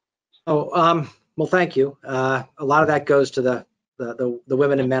 Oh, well, thank you. A lot of that goes to the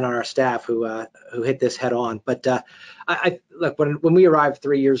women and men on our staff who hit this head on. But I look, when we arrived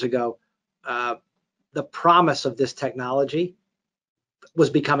 3 years ago, the promise of this technology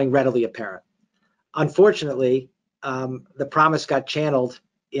was becoming readily apparent. Unfortunately, the promise got channeled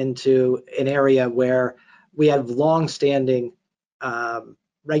into an area where we have long-standing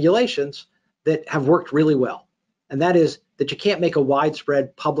regulations that have worked really well, and that is that you can't make a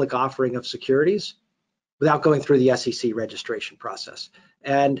widespread public offering of securities without going through the SEC registration process.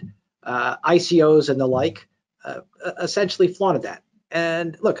 And ICOs and the like essentially flaunted that.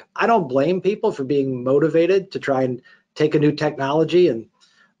 And look, I don't blame people for being motivated to try and take a new technology and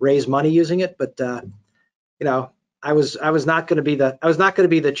raise money using it, but you know, I was not going to be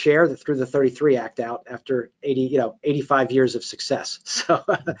the chair that threw the 33 Act out after 85 years of success.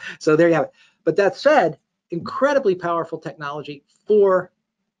 So there you have it. But that said, incredibly powerful technology for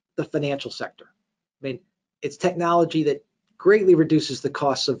the financial sector. I mean, it's technology that greatly reduces the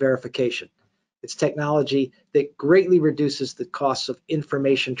costs of verification. It's technology that greatly reduces the costs of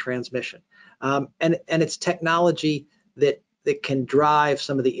information transmission. And it's technology that can drive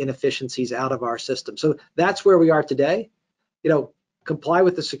some of the inefficiencies out of our system. So that's where we are today. Comply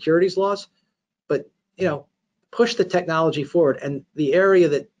with the securities laws, but push the technology forward. And the area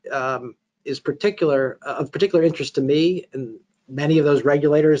that is of particular interest to me and many of those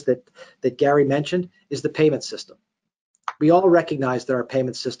regulators that Gary mentioned is the payment system. We all recognize that our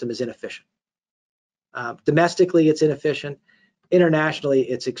payment system is inefficient. Domestically, it's inefficient. Internationally,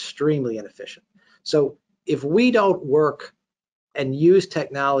 it's extremely inefficient. So if we don't work and use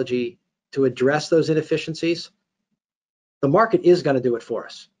technology to address those inefficiencies, the market is going to do it for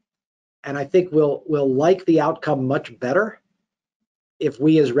us. And I think we'll like the outcome much better if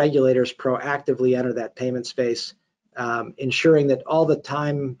we as regulators proactively enter that payment space, ensuring that all the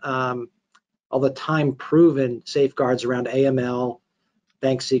time proven safeguards around AML,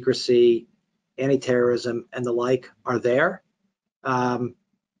 bank secrecy, anti-terrorism, and the like are there.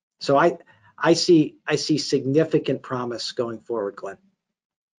 So I see significant promise going forward, Glenn.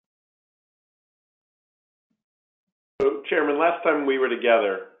 So, Chairman, last time we were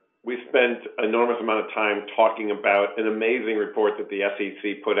together, we spent an enormous amount of time talking about an amazing report that the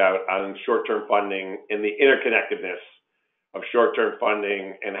SEC put out on short-term funding and the interconnectedness of short-term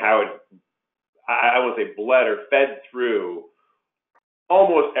funding and how it, I would say, bled or fed through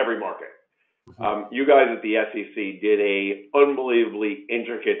almost every market. You guys at the SEC did a unbelievably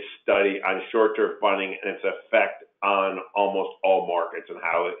intricate study on short-term funding and its effect on almost all markets and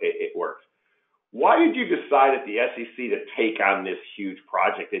how it works. Why did you decide at the SEC to take on this huge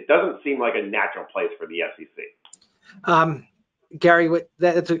project? It doesn't seem like a natural place for the SEC. Gary,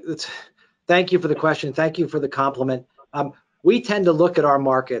 thank you for the question. Thank you for the compliment. We tend to look at our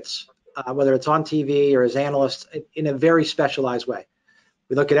markets, whether it's on TV or as analysts, in a very specialized way.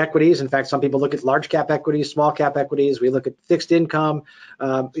 We look at equities. In fact, some people look at large cap equities, small cap equities. We look at fixed income.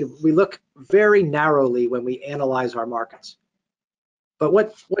 We look very narrowly when we analyze our markets. But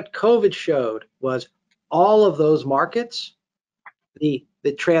what COVID showed was all of those markets, the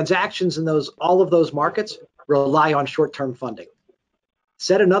transactions in all of those markets rely on short-term funding.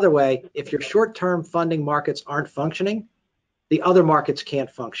 Said another way, if your short-term funding markets aren't functioning, the other markets can't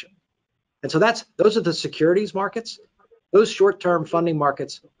function. And so those are the securities markets. Those short-term funding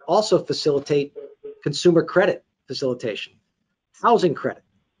markets also facilitate consumer credit facilitation, housing credit,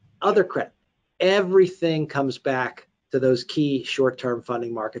 other credit. Everything comes back to those key short-term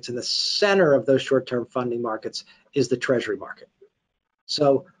funding markets. And the center of those short-term funding markets is the Treasury market.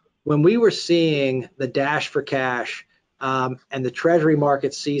 So when we were seeing the dash for cash and the Treasury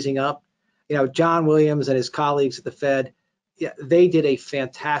market seizing up, John Williams and his colleagues at the Fed, they did a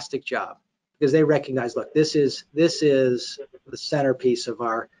fantastic job. because they recognize, look, this is the centerpiece of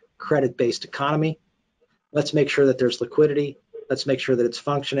our credit-based economy. Let's make sure that there's liquidity. Let's make sure that it's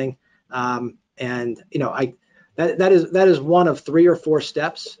functioning. And you know, that is one of 3 or 4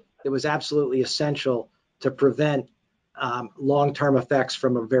 steps that was absolutely essential to prevent long-term effects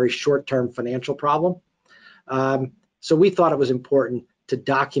from a very short-term financial problem. So we thought it was important to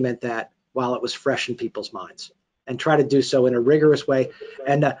document that while it was fresh in people's minds, and try to do so in a rigorous way.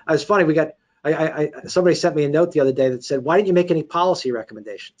 And it was funny, we got somebody sent me a note the other day that said, "Why didn't you make any policy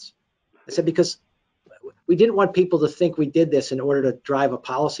recommendations?" I said, because we didn't want people to think we did this in order to drive a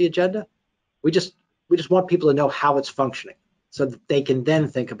policy agenda. We just want people to know how it's functioning, so that they can then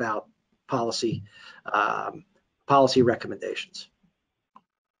think about policy recommendations.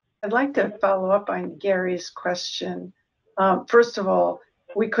 I'd like to follow up on Gary's question. First of all,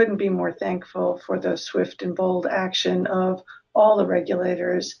 we couldn't be more thankful for the swift and bold action of all the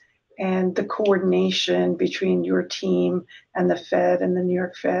regulators and the coordination between your team and the Fed and the New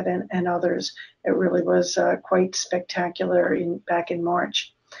York Fed and others. It really was quite spectacular back in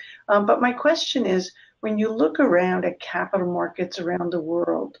March. But my question is, when you look around at capital markets around the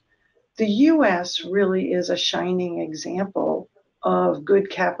world, the US really is a shining example of good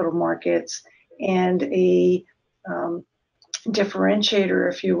capital markets and a differentiator,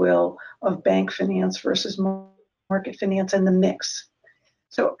 if you will, of bank finance versus market finance and the mix.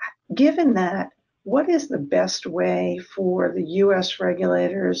 So given that, what is the best way for the US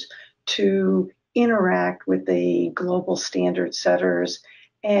regulators to interact with the global standard setters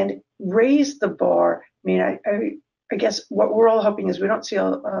and raise the bar? I mean, I guess what we're all hoping is we don't see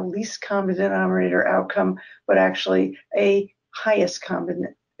a least common denominator outcome, but actually a highest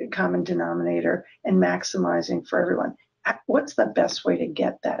common denominator and maximizing for everyone. What's the best way to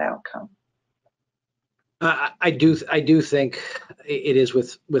get that outcome? I do think it is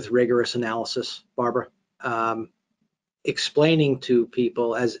with rigorous analysis, Barbara. Explaining to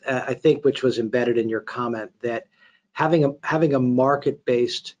people, as I think, which was embedded in your comment, that having a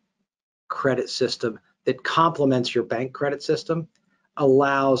market-based credit system that complements your bank credit system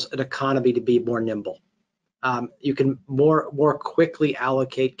allows an economy to be more nimble. You can more quickly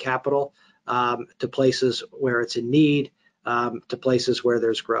allocate capital to places where it's in need, to places where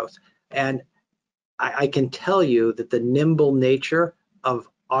there's growth. And I can tell you that the nimble nature of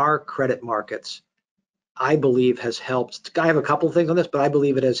our credit markets, I believe, has helped. I have a couple of things on this, but I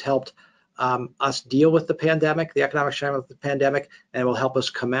believe it has helped us deal with the pandemic, the economic strain of the pandemic, and it will help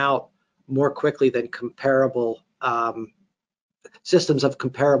us come out more quickly than comparable systems of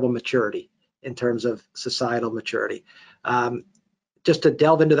comparable maturity in terms of societal maturity. Just to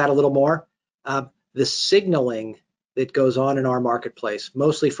delve into that a little more, the signaling that goes on in our marketplace,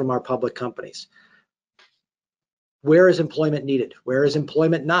 mostly from our public companies. Where is employment needed? Where is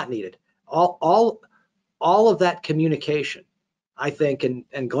employment not needed? All of that communication, I think,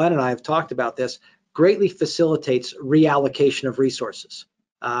 and Glenn and I have talked about this, greatly facilitates reallocation of resources.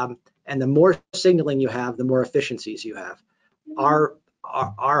 And the more signaling you have, the more efficiencies you have.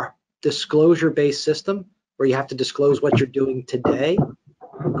 Our disclosure-based system, where you have to disclose what you're doing today,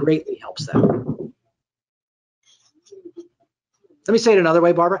 greatly helps that. Let me say it another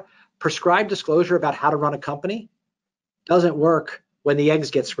way, Barbara. Prescribed disclosure about how to run a company doesn't work when the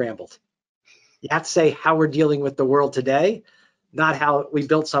eggs get scrambled. You have to say how we're dealing with the world today, not how we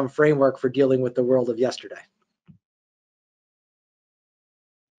built some framework for dealing with the world of yesterday.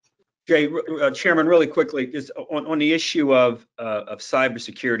 Jay, Chairman, really quickly, just on the issue of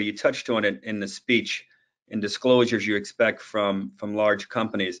cybersecurity, you touched on it in the speech and disclosures you expect from large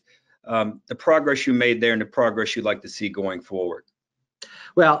companies. The progress you made there and the progress you'd like to see going forward.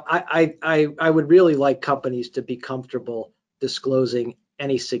 Well, I would really like companies to be comfortable disclosing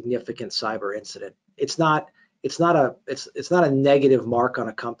any significant cyber incident. It's not a negative mark on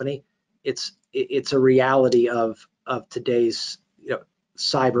a company. It's a reality of today's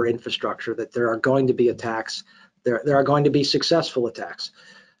cyber infrastructure, that there are going to be attacks. There are going to be successful attacks.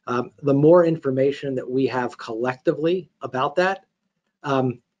 The more information that we have collectively about that,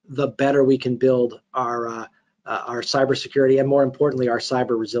 the better we can build our cybersecurity, and more importantly, our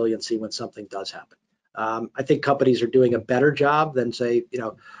cyber resiliency when something does happen. I think companies are doing a better job than, say,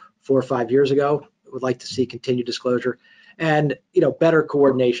 4 or 5 years ago. Would like to see continued disclosure and better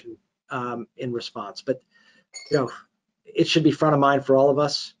coordination in response. But it should be front of mind for all of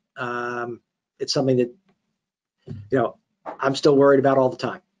us. It's something that I'm still worried about all the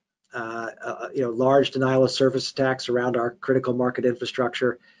time. Large denial of service attacks around our critical market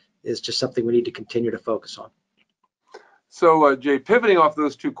infrastructure is just something we need to continue to focus on. So, Jay, pivoting off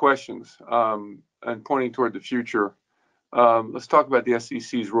those two questions and pointing toward the future, let's talk about the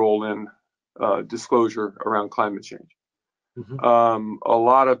SEC's role in disclosure around climate change. Mhm. A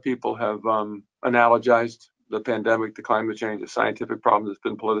lot of people have analogized the pandemic to climate change, a scientific problem that's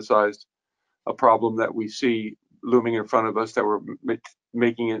been politicized, a problem that we see looming in front of us that we're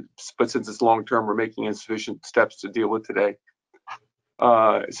making it, but since it's long term, we're making insufficient steps to deal with today,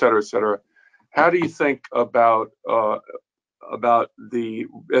 et cetera, et cetera. How do you think about the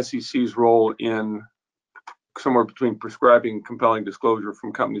SEC's role in somewhere between prescribing compelling disclosure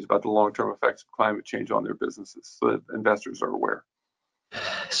from companies about the long-term effects of climate change on their businesses so that investors are aware?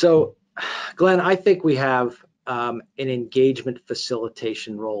 So, Glenn, I think we have an engagement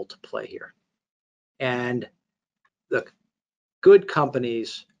facilitation role to play here. And look, good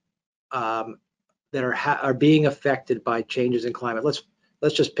companies that are being affected by changes in climate. Let's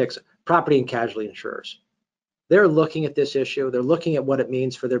just pick property and casualty insurers. They're looking at this issue. They're looking at what it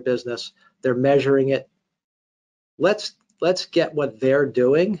means for their business. They're measuring it. Let's get what they're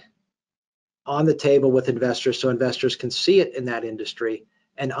doing on the table with investors so investors can see it in that industry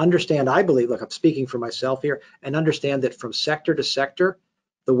and understand, I believe, look, I'm speaking for myself here, and understand that from sector to sector,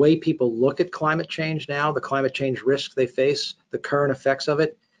 the way people look at climate change now, the climate change risks they face, the current effects of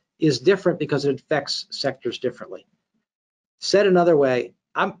it is different because it affects sectors differently. Said another way,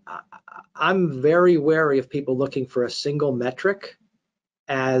 I'm very wary of people looking for a single metric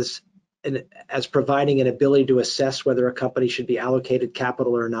as providing an ability to assess whether a company should be allocated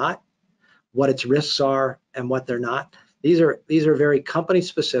capital or not, what its risks are and what they're not. These are very company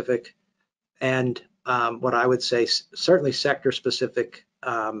specific and what I would say certainly sector specific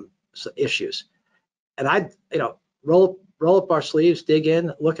issues. And roll up our sleeves, dig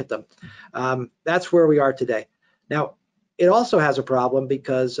in, look at them. That's where we are today. Now, it also has a problem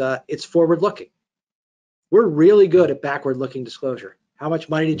because it's forward looking. We're really good at backward looking disclosure. How much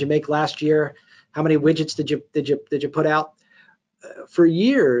money did you make last year? How many widgets did you put out? For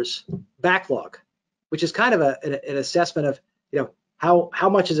years, backlog, which is kind of an assessment of how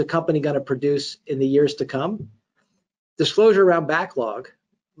much is a company going to produce in the years to come. Disclosure around backlog,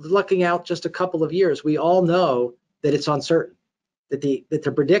 looking out just a couple of years, we all know that it's uncertain, that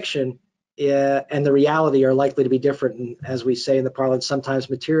the prediction and the reality are likely to be different, and as we say in the parlance, sometimes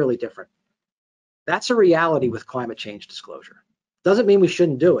materially different. That's a reality with climate change disclosure. Doesn't mean we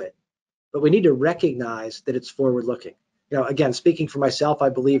shouldn't do it, but we need to recognize that it's forward-looking. Again, speaking for myself, I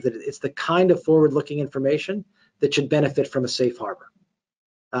believe that it's the kind of forward-looking information that should benefit from a safe harbor,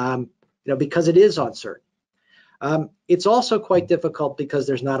 because it is uncertain. It's also quite difficult because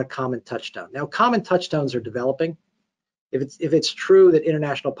there's not a common touchstone. Now, common touchstones are developing. If it's true that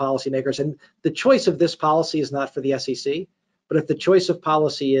international policymakers, and the choice of this policy is not for the SEC, but if the choice of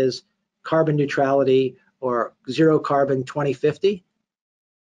policy is carbon neutrality or zero carbon 2050,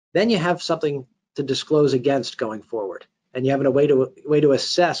 then you have something to disclose against going forward, and you have a way to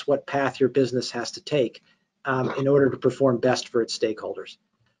assess what path your business has to take in order to perform best for its stakeholders.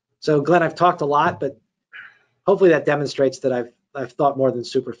 So, Glenn, I've talked a lot, but hopefully that demonstrates that I've thought more than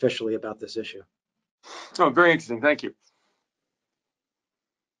superficially about this issue. Oh, very interesting. Thank you.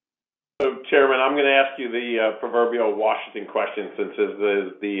 So, Chairman, I'm going to ask you the proverbial Washington question, since this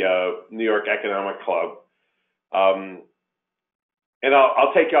is the New York Economic Club. And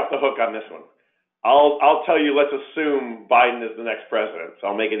I'll take you off the hook on this one. I'll tell you, let's assume Biden is the next president. So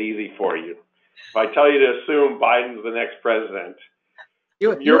I'll make it easy for you. If I tell you to assume Biden's the next president,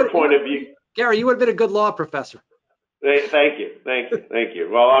 your point of view, Gary, you would have been a good law professor. Thank you.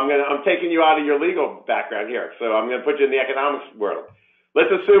 Well, I'm taking you out of your legal background here, so I'm going to put you in the economics world. Let's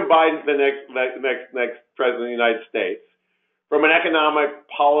assume Biden's the next president of the United States. From an economic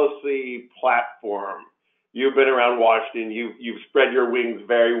policy platform, you've been around Washington. You've spread your wings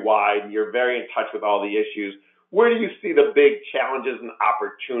very wide. You're very in touch with all the issues. Where do you see the big challenges and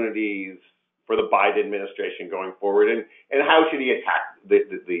opportunities for the Biden administration going forward, and how should he attack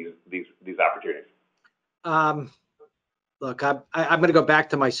these opportunities? Look, I'm going to go back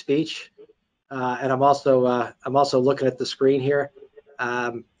to my speech, and I'm also looking at the screen here.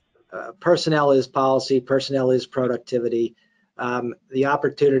 Personnel is policy. Personnel is productivity. The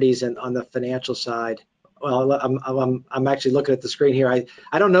opportunities on the financial side. Well, I'm actually looking at the screen here.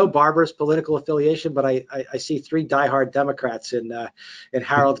 I don't know Barbara's political affiliation, but I see three diehard Democrats in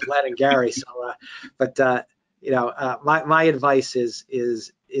Harold, Glenn, and Gary. So, my advice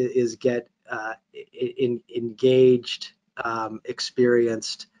is get engaged,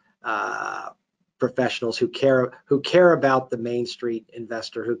 experienced professionals who care about the Main Street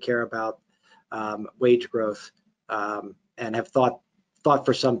investor, who care about wage growth, and have thought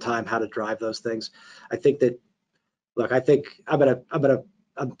for some time how to drive those things. I think that, look, I'm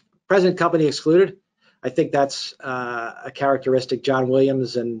president company excluded. I think that's a characteristic John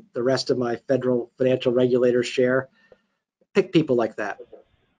Williams and the rest of my federal financial regulators share. Pick people like that.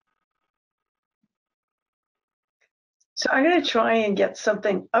 So I'm going to try and get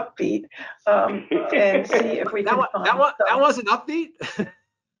something upbeat and see if we can find that wasn't upbeat.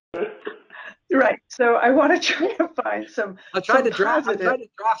 Right. So I want to try to find some. I tried to draft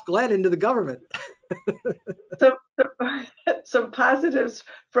Glenn into the government. some positives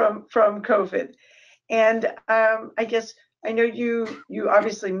from COVID, and I guess I know you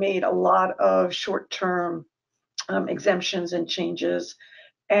obviously made a lot of short-term exemptions and changes,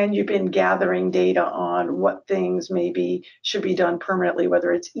 and you've been gathering data on what things maybe should be done permanently,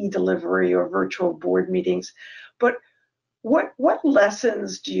 whether it's e-delivery or virtual board meetings. But what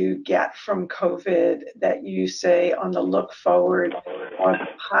lessons do you get from COVID that you say on the look forward are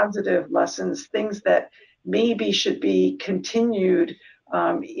positive lessons, things that maybe should be continued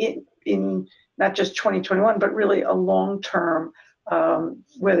in not just 2021, but really a long term,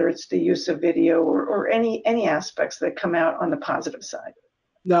 whether it's the use of video or any aspects that come out on the positive side?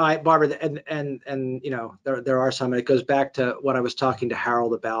 No, Barbara, and you know, there are some, and it goes back to what I was talking to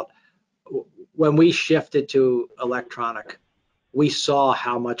Harold about. When we shifted to electronic, we saw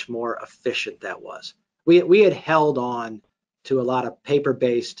how much more efficient that was. We had held on to a lot of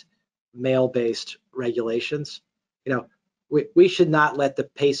paper-based, mail-based regulations. You know, we should not let the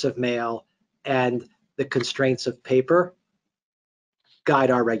pace of mail and the constraints of paper guide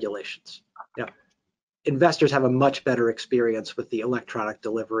our regulations. You know, investors have a much better experience with the electronic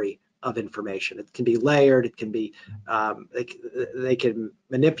delivery of information. It can be layered, it can be, they can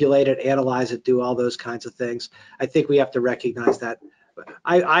manipulate it, analyze it, do all those kinds of things. I think we have to recognize that.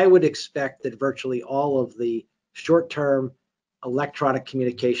 I would expect that virtually all of the short-term electronic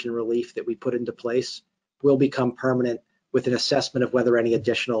communication relief that we put into place will become permanent with an assessment of whether any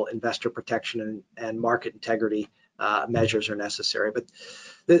additional investor protection and market integrity measures are necessary. But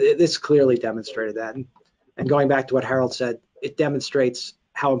this clearly demonstrated that. And going back to what Harold said, it demonstrates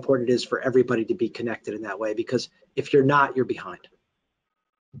how important it is for everybody to be connected in that way, because if you're not, you're behind.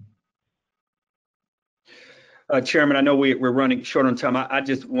 Chairman, I know we're running short on time. I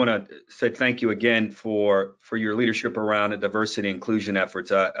just want to say thank you again for your leadership around the diversity and inclusion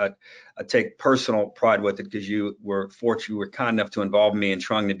efforts. I take personal pride with it because you were fortunate, you were kind enough to involve me in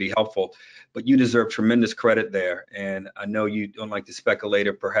trying to be helpful, but you deserve tremendous credit there. And I know you don't like to speculate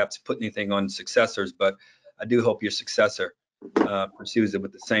or perhaps put anything on successors, but I do hope your successor pursues it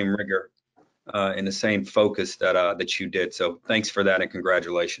with the same rigor and the same focus that you did. So thanks for that and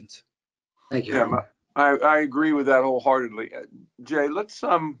congratulations. Thank you. Yeah, I agree with that wholeheartly. Jay, let's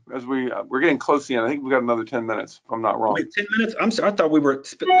as we're getting close to the end. I think we've got another 10 minutes, if I'm not wrong. Wait, 10 minutes? I'm sorry. I thought we were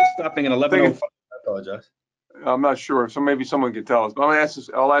stopping at 11:05. I apologize. I'm not sure, so maybe someone can tell us. But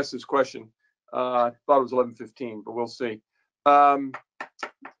I'll ask this question. I thought it was 11:15, but we'll see. The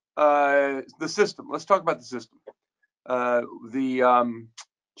system. Let's talk about the system. The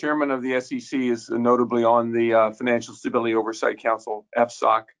chairman of the SEC is notably on the Financial Stability Oversight Council.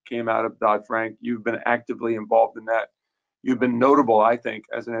 FSOC came out of Dodd-Frank. You've been actively involved in that. You've been notable, I think,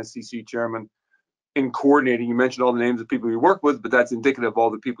 as an SEC chairman in coordinating. You mentioned all the names of people you work with, but that's indicative of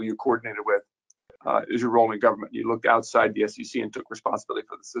all the people you coordinated with as your role in government. You looked outside the SEC and took responsibility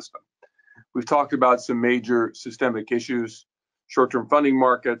for the system. We've talked about some major systemic issues, short-term funding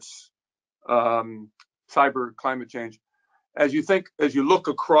markets, cyber, climate change. As you look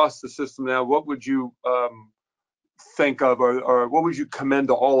across the system now, what would you think of, or what would you commend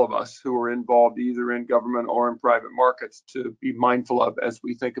to all of us who are involved either in government or in private markets to be mindful of as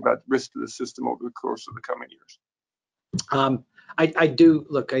we think about the risk to the system over the course of the coming years? I do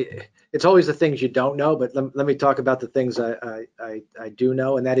look. It's always the things you don't know, but let me talk about the things I do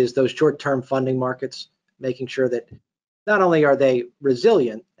know, and that is those short-term funding markets, making sure that not only are they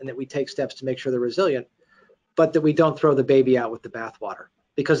resilient and that we take steps to make sure they're resilient, but that we don't throw the baby out with the bathwater,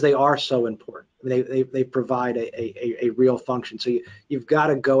 because they are so important. I mean, they provide a real function. So you've got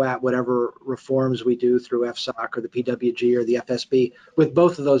to go at whatever reforms we do through FSOC or the PWG or the FSB with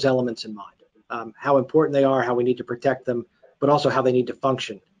both of those elements in mind. How important they are, how we need to protect them, but also how they need to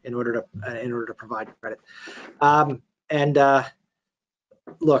function in order to provide credit.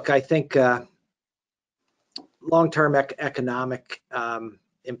 Look, I think long-term economic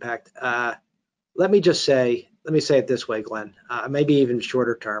impact. Let me say it this way, Glenn, maybe even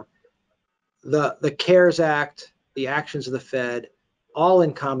shorter term. The CARES Act, the actions of the Fed, all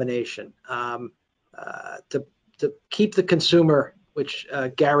in combination to keep the consumer, which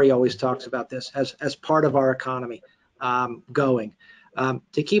Gary always talks about this as part of our economy, going,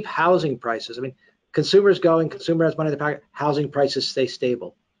 to keep housing prices. I mean, consumers going, consumer has money in the pocket, housing prices stay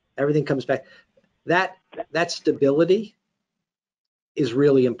stable. Everything comes back. That stability is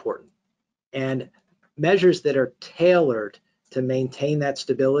really important. And measures that are tailored to maintain that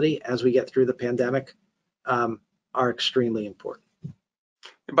stability as we get through the pandemic are extremely important.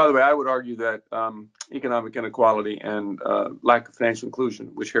 And by the way, I would argue that economic inequality and lack of financial inclusion,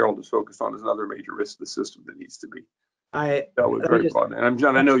 which Harold is focused on, is another major risk to the system that needs to be dealt with very broadly. And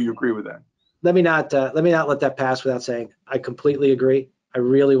John, I know you agree with that. Let me not let that pass without saying I completely agree. I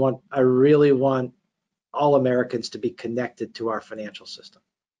really want all Americans to be connected to our financial system.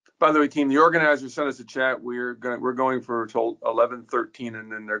 By the way, team, the organizers sent us a chat. We're going for till 11:13,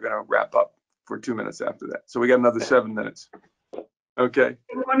 and then they're going to wrap up for 2 minutes after that. So we got another 7 minutes. Okay.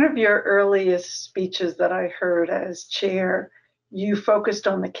 In one of your earliest speeches that I heard as chair, you focused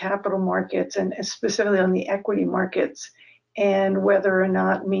on the capital markets and specifically on the equity markets and whether or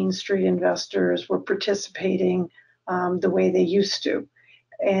not Main Street investors were participating the way they used to.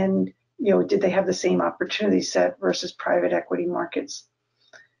 And, did they have the same opportunity set versus private equity markets?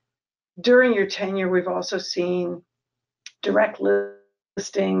 During your tenure, we've also seen direct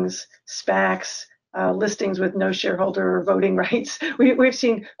listings, SPACs, listings with no shareholder voting rights. We've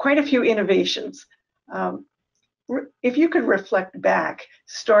seen quite a few innovations. If you could reflect back,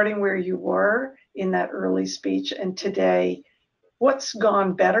 starting where you were in that early speech and today, what's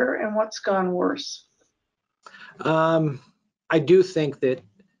gone better and what's gone worse? I do think that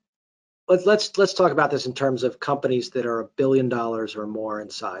let's talk about this in terms of companies that are $1 billion or more in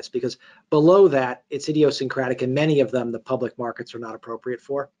size, because below that it's idiosyncratic, and many of them the public markets are not appropriate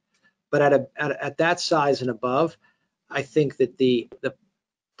for. But at that size and above, I think that the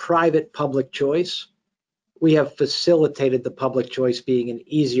private public choice, we have facilitated the public choice being an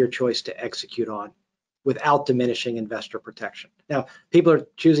easier choice to execute on without diminishing investor protection. Now, people are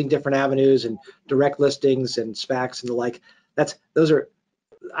choosing different avenues and direct listings and SPACs and the like.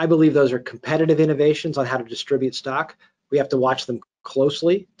 I believe those are competitive innovations on how to distribute stock. We have to watch them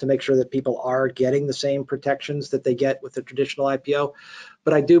closely to make sure that people are getting the same protections that they get with the traditional IPO.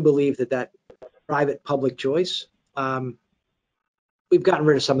 But I do believe that private public choice, we've gotten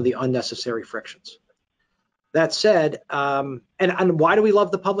rid of some of the unnecessary frictions. That said, and why do we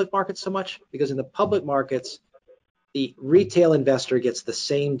love the public markets so much? Because in the public markets, the retail investor gets the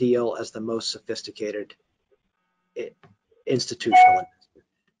same deal as the most sophisticated institutional investor.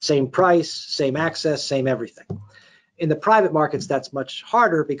 Same price, same access, same everything. In the private markets, that's much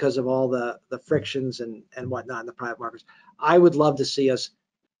harder because of all the frictions and whatnot in the private markets. I would love to see us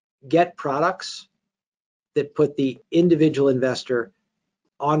get products that put the individual investor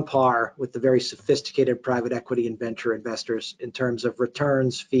on par with the very sophisticated private equity and venture investors in terms of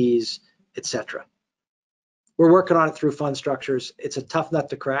returns, fees, etc. We're working on it through fund structures. It's a tough nut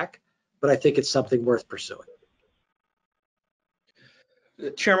to crack, but I think it's something worth pursuing.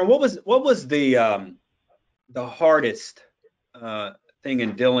 Chairman, what was the hardest thing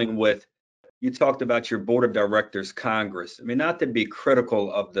in dealing with? You talked about your board of directors, Congress. I mean, not to be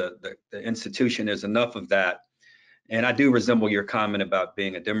critical of the institution, there's enough of that. And I do resemble your comment about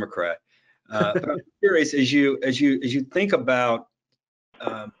being a Democrat. But I'm curious, as you think about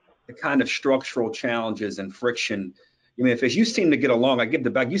the kind of structural challenges and friction, I mean, as you seem to get along, I give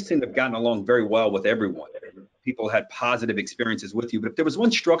the back, you seem to have gotten along very well with everyone. People had positive experiences with you. But if there was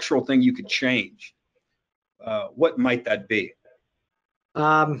one structural thing you could change, what might that be?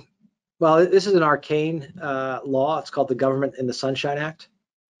 Well, this is an arcane law. It's called the Government in the Sunshine Act.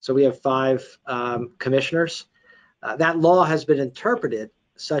 So we have 5 commissioners. That law has been interpreted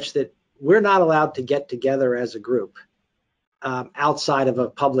such that we're not allowed to get together as a group outside of a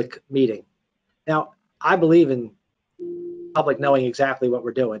public meeting. Now, I believe in public knowing exactly what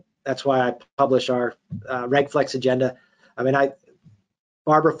we're doing. That's why I publish our Reg Flex agenda. I mean,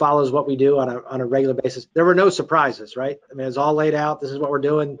 Barbara follows what we do on a regular basis. There were no surprises, right? I mean, it's all laid out. This is what we're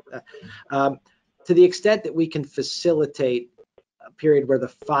doing. To the extent that we can facilitate a period where the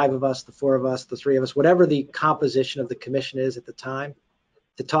 5 of us, the 4 of us, the 3 of us, whatever the composition of the commission is at the time,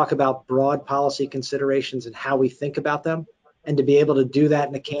 to talk about broad policy considerations and how we think about them, and to be able to do that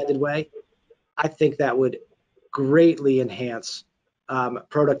in a candid way, I think that would greatly enhance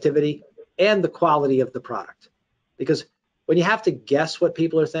productivity and the quality of the product. Because when you have to guess what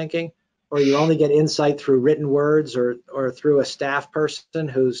people are thinking, or you only get insight through written words or through a staff person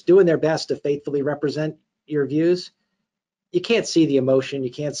who's doing their best to faithfully represent your views, you can't see the emotion,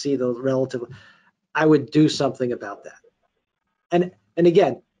 you can't see the relative. I would do something about that. And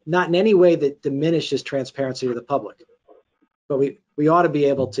again, not in any way that diminishes transparency to the public, but we ought to be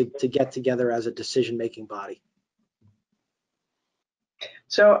able to get together as a decision-making body.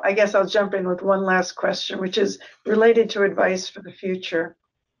 So I guess I'll jump in with one last question, which is related to advice for the future.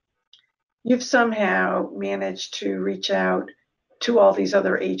 you've somehow managed to reach out to all these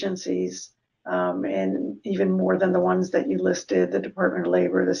other agencies, and even more than the ones that you listed, the Department of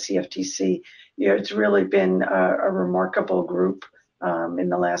Labor, the CFTC. You know, it's really been a remarkable group in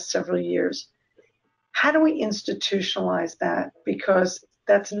the last several years. How do we institutionalize that? Because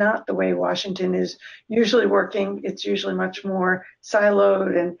that's not the way Washington is usually working. It's usually much more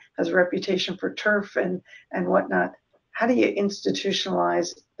siloed and has a reputation for turf and whatnot. How do you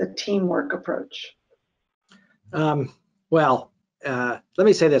institutionalize the teamwork approach? Well, let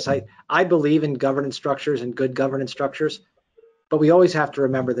me say this. I believe in governance structures and good governance structures, but we always have to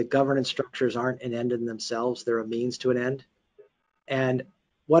remember that governance structures aren't an end in themselves. They're a means to an end. And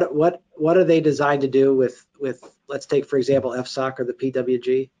what are they designed to do with let's take, for example, FSOC or the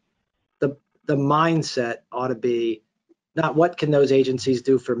PWG? The mindset ought to be not what can those agencies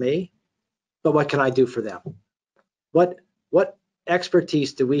do for me, but what can I do for them? What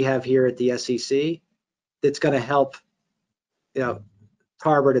expertise do we have here at the SEC that's going to help, you know,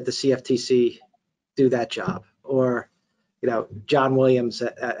 Tarbert at the CFTC do that job, or, you know, John Williams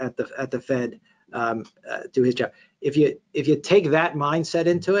at the Fed do his job. If you take that mindset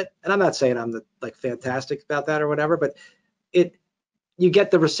into it, and I'm not saying I'm like fantastic about that or whatever, but you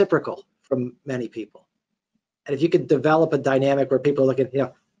get the reciprocal from many people. And if you could develop a dynamic where people look at, you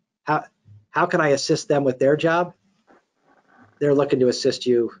know, how can I assist them with their job? They're looking to assist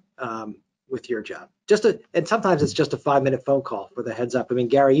you with your job. And sometimes it's just a 5-minute phone call for the heads up. I mean,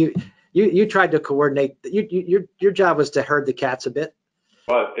 Gary, you tried to coordinate. Your job was to herd the cats a bit.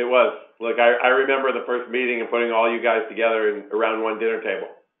 Well, it was. Look, I remember the first meeting and putting all you guys together around one dinner table.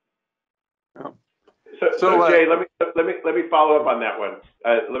 Oh. So Jay, let me follow up on that one.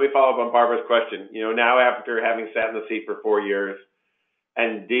 Let me follow up on Barbara's question. You know, now after having sat in the seat for 4 years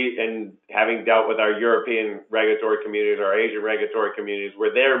and having dealt with our European regulatory communities, our Asian regulatory communities,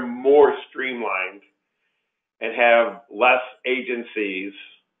 where they're more streamlined and have less agencies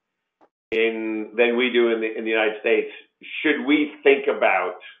than we do in the United States, should we think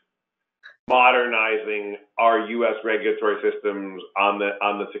about modernizing our U.S. regulatory systems on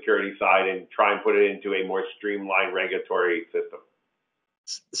the security side and try and put it into a more streamlined regulatory system?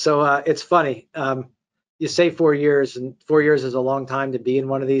 So it's funny. You say 4 years, and 4 years is a long time to be in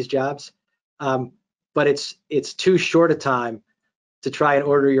one of these jobs, but it's too short a time to try and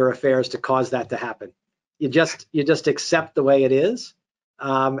order your affairs to cause that to happen. You just accept the way it is,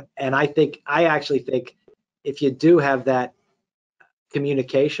 and I actually think if you do have that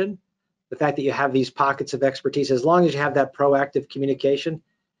communication, the fact that you have these pockets of expertise, as long as you have that proactive communication,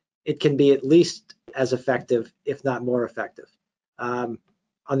 it can be at least as effective, if not more effective. On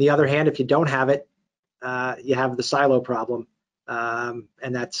the other hand, if you don't have it, you have the silo problem, and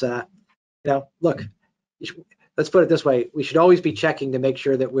that's you know, look, let's put it this way: we should always be checking to make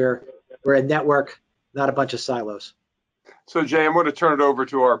sure that we're a network, not a bunch of silos. So Jay, I'm going to turn it over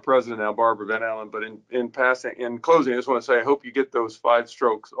to our president now, Barbara Van Allen. But in closing, I just want to say I hope you get those 5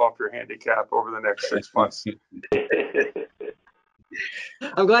 strokes off your handicap over the next 6 months.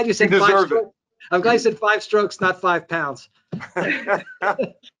 I'm glad you said 5 strokes. I'm glad you said 5 strokes, not 5 pounds.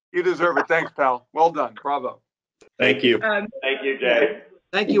 You deserve it. Thanks, pal. Well done. Bravo. Thank you. Thank you, Jay.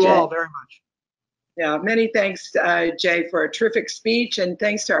 Thank you all very much. Yeah, many thanks, Jay, for a terrific speech, and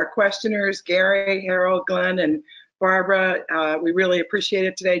thanks to our questioners, Gary, Harold, Glenn, and Barbara. We really appreciate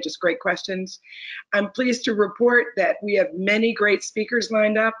it today. Just great questions. I'm pleased to report that we have many great speakers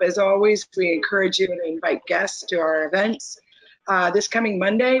lined up. As always, we encourage you to invite guests to our events. This coming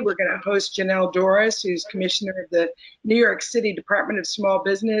Monday, we're going to host Janelle Doris, who's Commissioner of the New York City Department of Small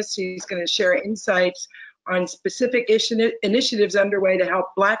Business. She's going to share insights on specific initiatives underway to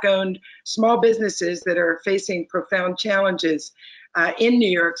help Black-owned small businesses that are facing profound challenges in New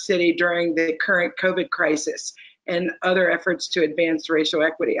York City during the current COVID crisis, and other efforts to advance racial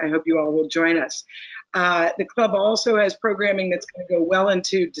equity. I hope you all will join us. The club also has programming that's going to go well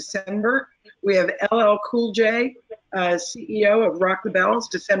into December. We have LL Cool J, CEO of Rock the Bells,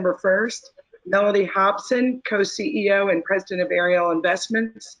 December 1st. Melody Hobson, co-CEO and president of Ariel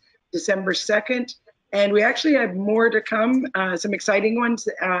Investments, December 2nd. And we actually have more to come, some exciting ones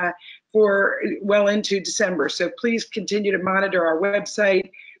for well into December. So please continue to monitor our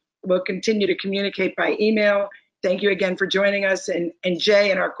website. We'll continue to communicate by email. Thank you again for joining us. And Jay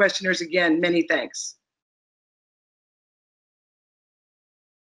and our questioners again, many thanks.